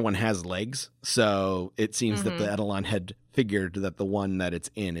like the other one has legs, so it seems that the Eidolon had figured that the one that it's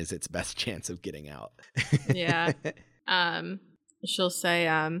in is its best chance of getting out. Yeah. She'll say,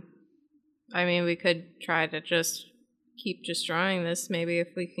 I mean, we could try to just keep destroying this. Maybe if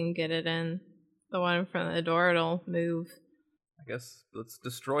we can get it in the one in front of the door, it'll move. I guess let's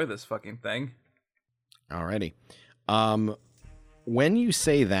destroy this fucking thing. Alrighty. When you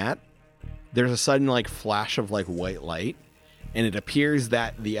say that, there's a sudden like flash of like white light, and it appears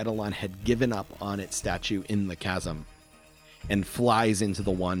that the Eidolon had given up on its statue in the chasm and flies into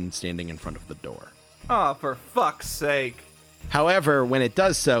the one standing in front of the door. Oh, for fuck's sake. However, when it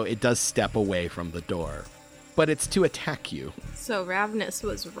does so, it does step away from the door, but it's to attack you. So Ravenous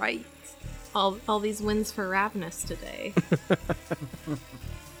was right. All these wins for Ravenous today.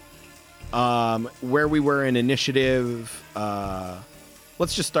 Where we were in initiative,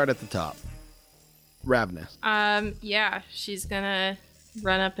 let's just start at the top. Ravenous. Yeah, she's gonna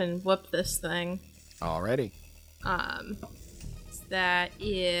run up and whoop this thing. Alrighty. That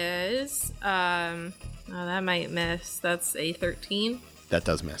is, oh, that might miss. That's a 13. That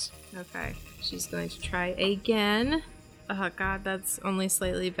does miss. Okay, she's going to try again. Oh god, that's only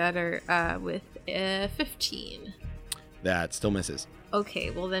slightly better, with a 15. That still misses. Okay,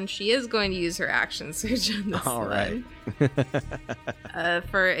 well then she is going to use her action surge on this All right. one.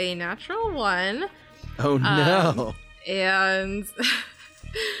 For a natural 1. Oh no. And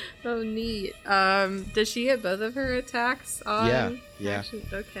oh neat. Does she get both of her attacks on Yeah. action?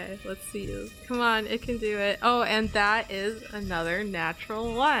 Okay, let's see. Come on, it can do it. Oh, and that is another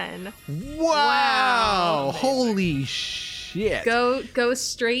natural 1. Wow. Holy shit. Go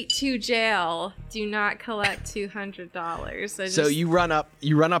straight to jail. Do not collect $200. So you run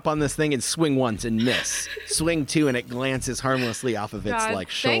up on this thing and swing once and miss. Swing 2 and it glances harmlessly off of its like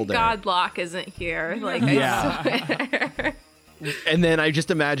shoulder. Thank God Block isn't here. Like Yeah. I swear. And then I just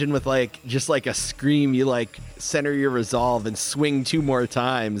imagine with like just like a scream, you like center your resolve and swing 2 more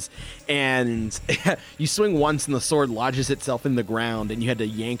times, and you swing once and the sword lodges itself in the ground, and you had to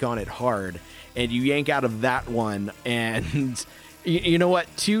yank on it hard, and you yank out of that one, and you know what?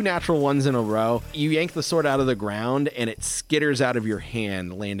 2 natural 1s in a row. You yank the sword out of the ground, and it skitters out of your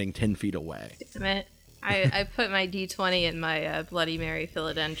hand, landing 10 feet away. Damn it. I put my D20 in my Bloody Mary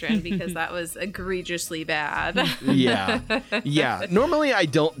Philodendron because that was egregiously bad. Yeah. Normally I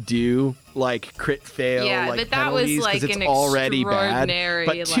don't do like crit fail like but that was penalties like because it's an already bad. extraordinary,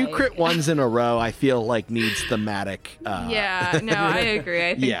 But 2 crit 1s in a row I feel like needs thematic. Yeah, no, I agree.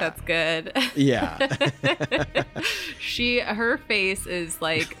 I think Yeah. that's good. Yeah. Her face is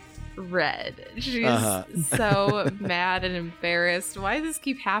like red. She's so mad and embarrassed. Why does this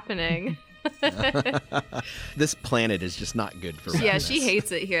keep happening? This planet is just not good for Yeah, Ravenous. she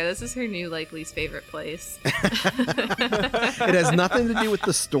hates it here. This is her new like least favorite place. It has nothing to do with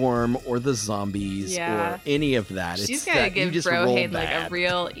the storm or the zombies Yeah. or any of that. She's It's gonna that you give just roll Brohane like a bad.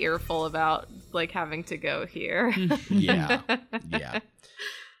 real earful about like having to go here. Yeah.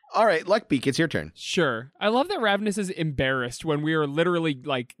 All right, Luckbeak, it's your turn. Sure. I love that Ravenous is embarrassed when we are literally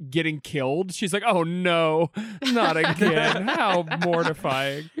like getting killed. She's like, "Oh no, not again! How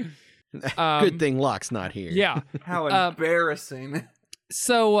mortifying!" Good thing Locke's not here. Yeah. How embarrassing.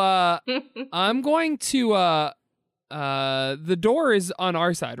 So I'm going to the door is on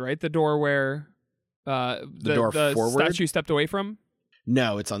our side, right? The door where the door forward? statue stepped away from?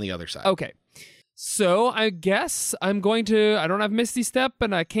 No, it's on the other side. Okay. So I guess I'm going to I don't have Misty Step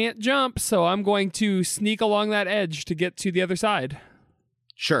and I can't jump, so I'm going to sneak along that edge to get to the other side.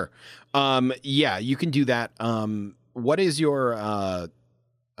 Sure. Yeah, you can do that. What is your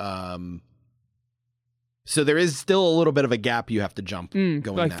so there is still a little bit of a gap you have to jump going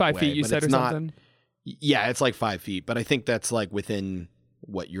like that 5 way, feet you but said or it's not, something. Yeah, it's like 5 feet, but I think that's like within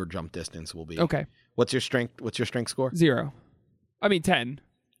what your jump distance will be. Okay. What's your strength score? 0. I mean 10.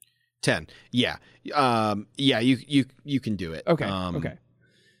 10. Yeah. Yeah, you can do it. Okay. Okay.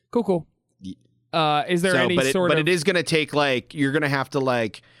 Cool. Is there any sort but of... it is going to take like, you're going to have to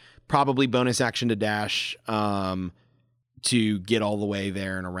like probably bonus action to dash to get all the way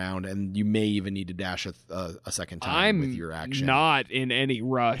there and around, and you may even need to dash a second time with your action. I'm not in any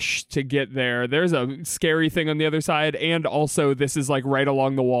rush to get there. There's a scary thing on the other side, and also this is like right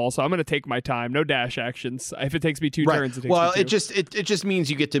along the wall, so I'm going to take my time. No dash actions. If it takes me 2 turns, it takes me 2. It just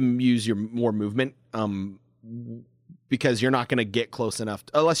means you get to use your more movement because you're not going to get close enough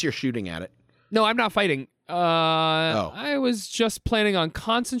unless you're shooting at it. No, I'm not fighting. I was just planning on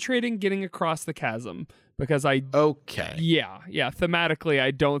concentrating, getting across the chasm. Because okay. Yeah. Thematically,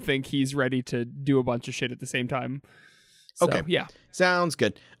 I don't think he's ready to do a bunch of shit at the same time. So, okay. Yeah. Sounds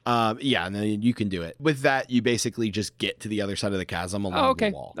good. Yeah, and then you can do it. With that, you basically just get to the other side of the chasm along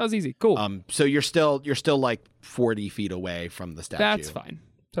the wall. That was easy. Cool. So you're still like 40 feet away from the statue. That's fine.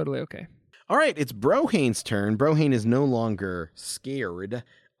 Totally okay. All right, it's Brohane's turn. Brohane is no longer scared.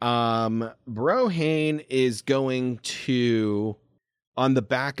 Brohane is going to, on the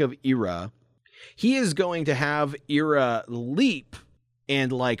back of Ira, he is going to have Ira leap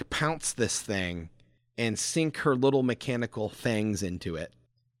and like pounce this thing and sink her little mechanical fangs into it.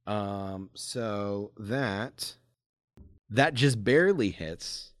 So that just barely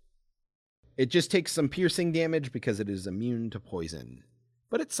hits. It just takes some piercing damage because it is immune to poison,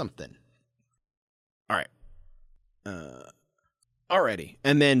 but it's something. All right. Alrighty.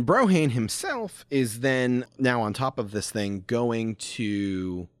 And then Brohane himself is then now on top of this thing going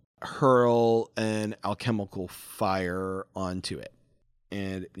to hurl an alchemical fire onto it.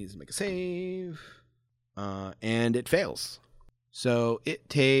 And it needs to make a save. And it fails. So it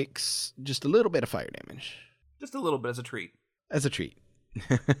takes just a little bit of fire damage. Just a little bit as a treat. As a treat.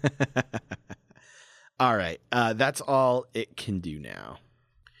 All right. That's all it can do now.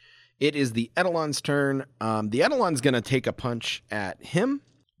 It is the Eidolon's turn. The Eidolon's going to take a punch at him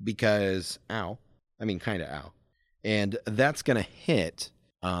because kind of ow. And that's going to hit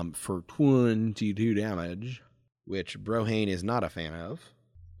for 22 damage, which Brohane is not a fan of,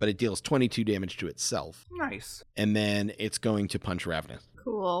 but it deals 22 damage to itself. Nice. And then it's going to punch Ravenous.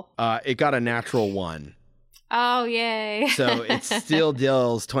 Cool. It got a natural 1. Oh, yay. So it still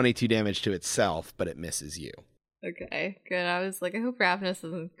deals 22 damage to itself, but it misses you. Okay, good. I was like, I hope Ravenous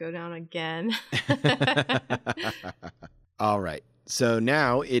doesn't go down again. All right. So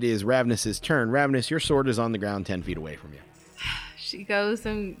now it is Ravenous's turn. Ravenous, your sword is on the ground 10 feet away from you. She goes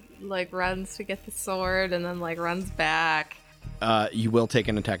and like runs to get the sword and then like runs back. You will take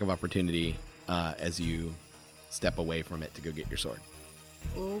an attack of opportunity as you step away from it to go get your sword.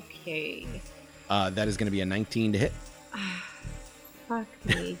 Okay. That is going to be a 19 to hit. Fuck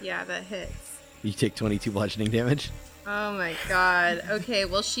me. Yeah, that hits. You take 22 bludgeoning damage. Oh my god. Okay,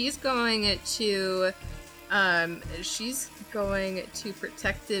 well she's going to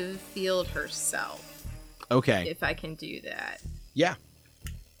protective field herself. Okay. If I can do that. Yeah.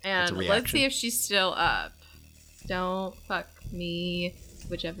 And let's see if she's still up. Don't fuck me.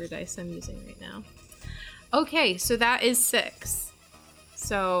 Whichever dice I'm using right now. Okay, so that is 6.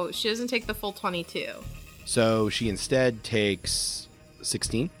 So she doesn't take the full 22. So she instead takes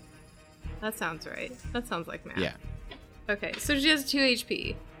 16. That sounds right. That sounds like math. Yeah. Okay, so she has 2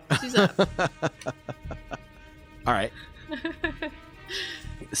 HP. She's up. All right.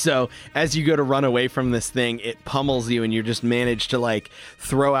 So as you go to run away from this thing, it pummels you and you just manage to like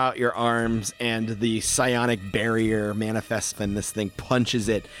throw out your arms and the psionic barrier manifests and this thing punches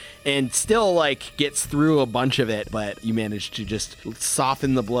it and still like gets through a bunch of it, but you manage to just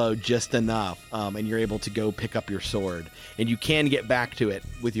soften the blow just enough and you're able to go pick up your sword and you can get back to it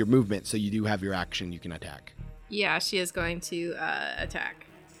with your movement, so you do have your action, you can attack. Yeah, she is going to attack.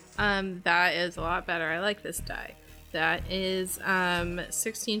 That is a lot better. I like this die. That is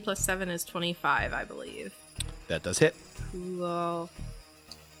 16 plus 7 is 25, I believe. That does hit. Cool.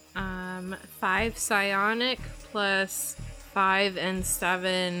 5 psionic plus 5 and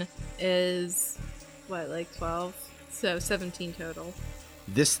 7 is what, like 12? So 17 total.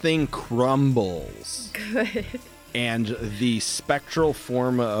 This thing crumbles. Good. And the spectral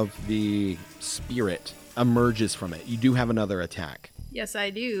form of the spirit emerges from it. You do have another attack. Yes, I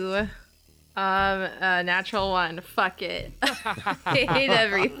do. Natural 1. Fuck it. I hate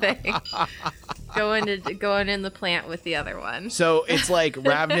everything. Going in the plant with the other one. So it's like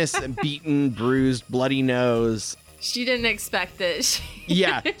ravenous, beaten, bruised, bloody nose. She didn't expect it.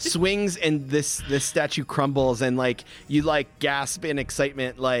 Yeah, swings and this statue crumbles and like you like gasp in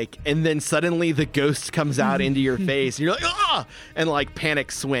excitement, like, and then suddenly the ghost comes out into your face and you're like, ah, and like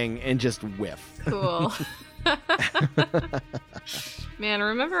panic swing and just whiff. Cool. Man,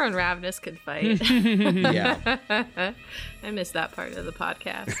 remember when Ravenous could fight? Yeah. I missed that part of the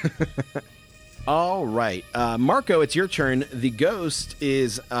podcast. All right. Marco, it's your turn. The ghost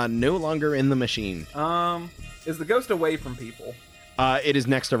is no longer in the machine. Is the ghost away from people? It is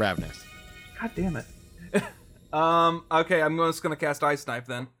next to Ravenous. God damn it. Okay, I'm just gonna cast Ice Knife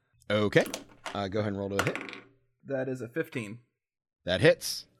then. Okay. Go ahead and roll to a hit. That is a 15. That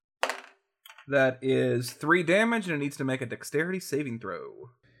hits. That is 3 damage, and it needs to make a dexterity saving throw.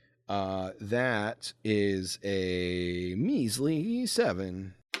 That is a measly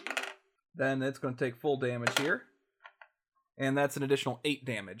 7. Then it's going to take full damage here. And that's an additional 8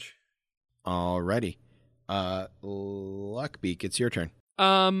 damage. Alrighty. Luckbeak, it's your turn.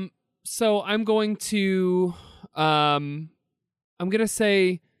 So I'm going to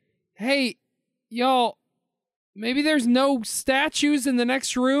say, hey, y'all, maybe there's no statues in the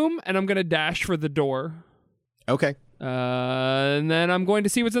next room, and I'm gonna dash for the door. Okay. And then I'm going to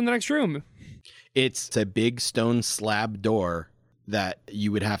see what's in the next room. It's a big stone slab door that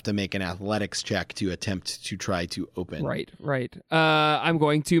you would have to make an athletics check to attempt to try to open. Right. I'm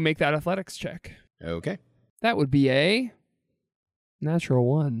going to make that athletics check. Okay. That would be a natural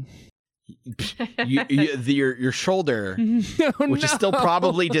 1. Your shoulder, which is still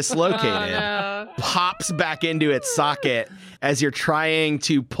probably dislocated, pops back into its socket as you're trying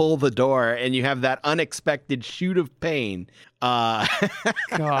to pull the door, and you have that unexpected shoot of pain. God.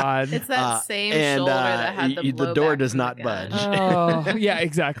 It's that same shoulder that had the door does not budge. Oh, yeah,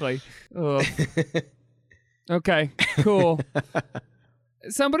 exactly. Ugh. Okay, cool.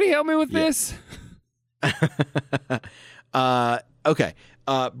 Somebody help me with this. Okay.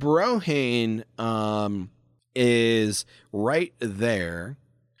 Brohane is right there.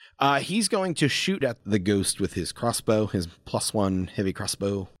 He's going to shoot at the ghost with his crossbow, his +1 heavy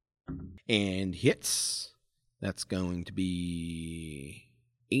crossbow, and hits. That's going to be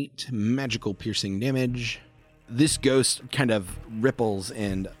 8 magical piercing damage. This ghost kind of ripples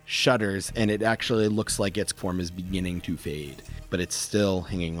and shudders, and it actually looks like its form is beginning to fade, but it's still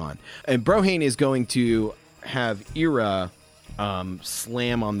hanging on. And Brohane is going to have Ira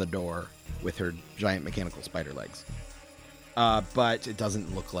slam on the door with her giant mechanical spider legs. But it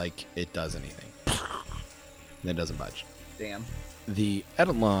doesn't look like it does anything. It doesn't budge. Damn. The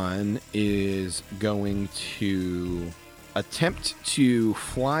Eidolon is going to attempt to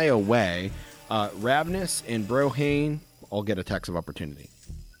fly away. Ravenous and Brohane all get attacks of opportunity.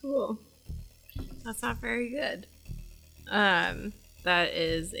 Cool. That's not very good. That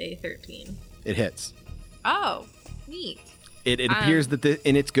is a 13. It hits. Oh, neat. It appears that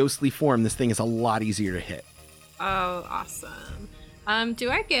in its ghostly form, this thing is a lot easier to hit. Oh, awesome. Do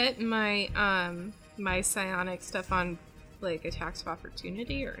I get my my psionic stuff on like attacks of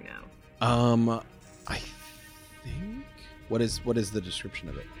opportunity or no? I think what is the description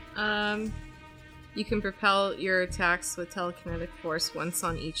of it? You can propel your attacks with telekinetic force once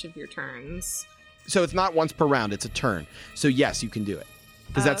on each of your turns. So it's not once per round; it's a turn. So yes, you can do it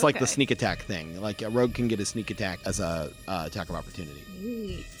because that's like the okay. sneak attack thing. Like a rogue can get a sneak attack as a attack of opportunity.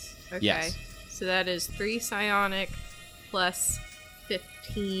 Neat. Okay. Yes. So that is 3 psionic plus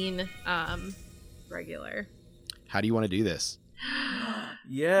 15 regular. How do you want to do this?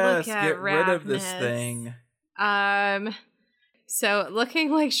 Yes, Look at get rid of this Ravenous. thing. So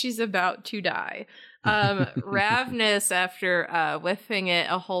looking like she's about to die. Ravenous, after whiffing it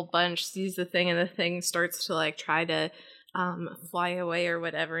a whole bunch, sees the thing, and the thing starts to like try to fly away or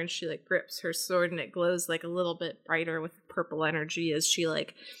whatever, and she like grips her sword, and it glows like a little bit brighter with purple energy as she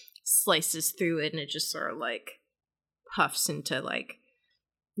like slices through it, and it just sort of like puffs into like,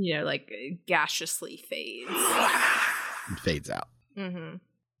 you know, like gaseously fades. It fades out. Mm-hmm.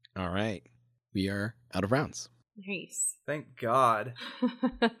 All right, we are out of rounds. Nice. Thank God.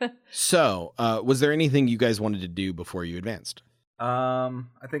 So, was there anything you guys wanted to do before you advanced? I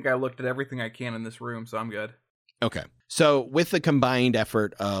think I looked at everything I can in this room, so I'm good. Okay. So, with the combined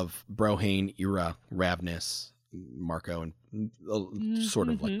effort of Brohane, Ira, Ravenous, Marco, and sort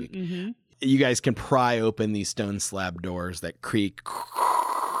of Luckbeak, you guys can pry open these stone slab doors that creak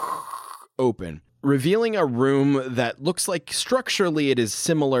open, revealing a room that looks like structurally it is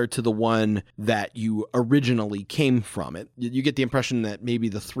similar to the one that you originally came from. You get the impression that maybe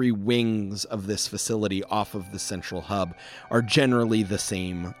the 3 wings of this facility off of the central hub are generally the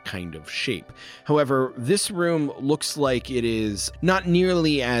same kind of shape. However, this room looks like it is not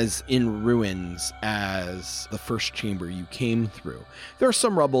nearly as in ruins as the first chamber you came through. There are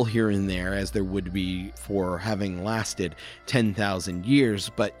some rubble here and there, as there would be for having lasted 10,000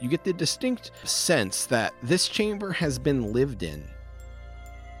 years, but you get the distinct sense that this chamber has been lived in.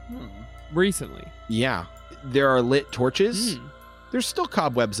 Recently. Yeah. There are lit torches. There's still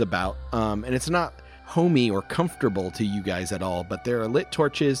cobwebs about, and it's not homey or comfortable to you guys at all, but there are lit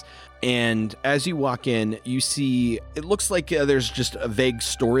torches. And as you walk in, you see, it looks like there's just a vague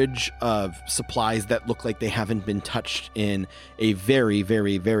storage of supplies that look like they haven't been touched in a very,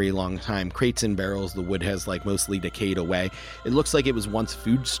 very, very long time. Crates and barrels, the wood has like mostly decayed away. It looks like it was once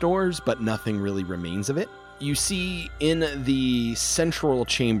food stores, but nothing really remains of it. You see in the central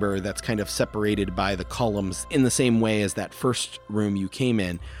chamber that's kind of separated by the columns in the same way as that first room you came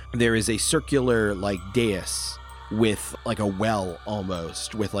in, there is a circular like dais with like a well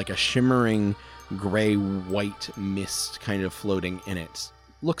almost, with like a shimmering gray-white mist kind of floating in it.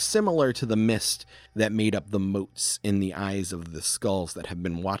 Looks similar to the mist that made up the motes in the eyes of the skulls that have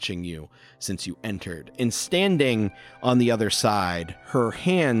been watching you since you entered. And standing on the other side, her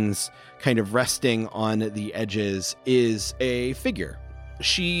hands kind of resting on the edges, is a figure.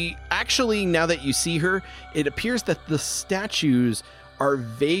 She actually, now that you see her, it appears that the statues are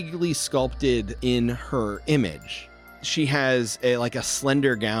vaguely sculpted in her image. She has a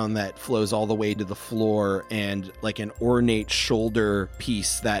slender gown that flows all the way to the floor and like an ornate shoulder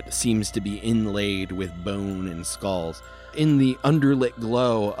piece that seems to be inlaid with bone and skulls. In the underlit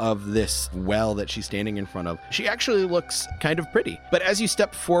glow of this well that she's standing in front of, she actually looks kind of pretty. But as you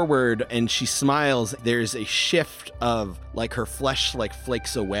step forward and she smiles, there's a shift of like her flesh like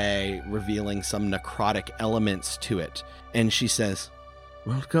flakes away, revealing some necrotic elements to it. And she says,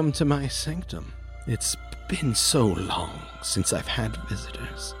 "Welcome to my sanctum. It's been so long since I've had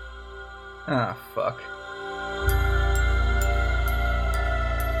visitors." Ah, fuck.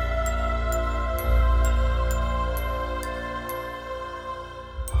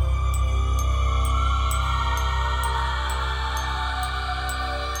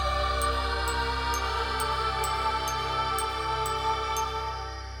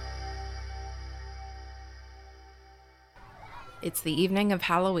 It's the evening of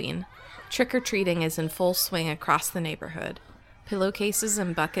Halloween. Trick-or-treating is in full swing across the neighborhood. Pillowcases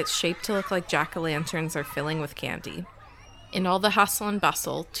and buckets shaped to look like jack-o'-lanterns are filling with candy. In all the hustle and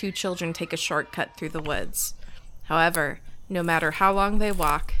bustle, 2 children take a shortcut through the woods. However, no matter how long they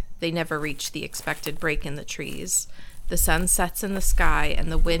walk, they never reach the expected break in the trees. The sun sets in the sky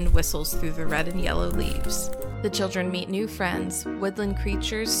and the wind whistles through the red and yellow leaves. The children meet new friends, woodland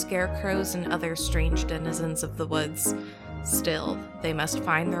creatures, scarecrows, and other strange denizens of the woods. Still, they must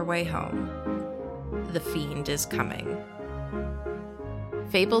find their way home. The Fiend is coming.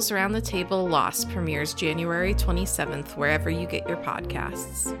 Fables Around the Table Lost premieres January 27th wherever you get your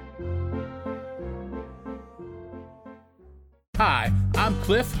podcasts. Hi, I'm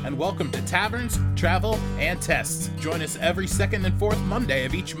Cliff, and welcome to Taverns, Travel, and Tests. Join us every second and fourth Monday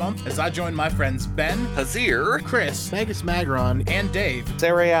of each month as I join my friends Ben, Hazir, Chris, Magus Magron, and Dave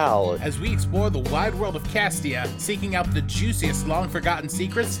Serial, as we explore the wide world of Castia, seeking out the juiciest long-forgotten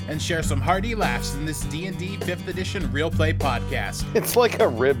secrets and share some hearty laughs in this D&D 5th Edition Real Play podcast. It's like a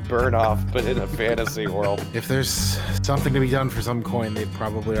rib burn-off, but in a fantasy world. If there's something to be done for some coin, they've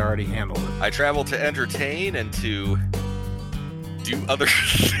probably already handled it. I travel to entertain and to do other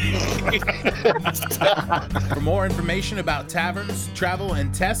things. For more information about taverns, travel,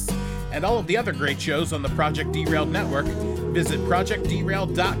 and tests, and all of the other great shows on the Project Derailed Network, visit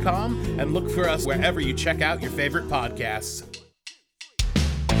ProjectDerailed.com and look for us wherever you check out your favorite podcasts.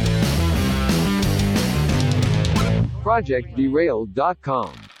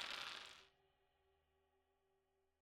 ProjectDerailed.com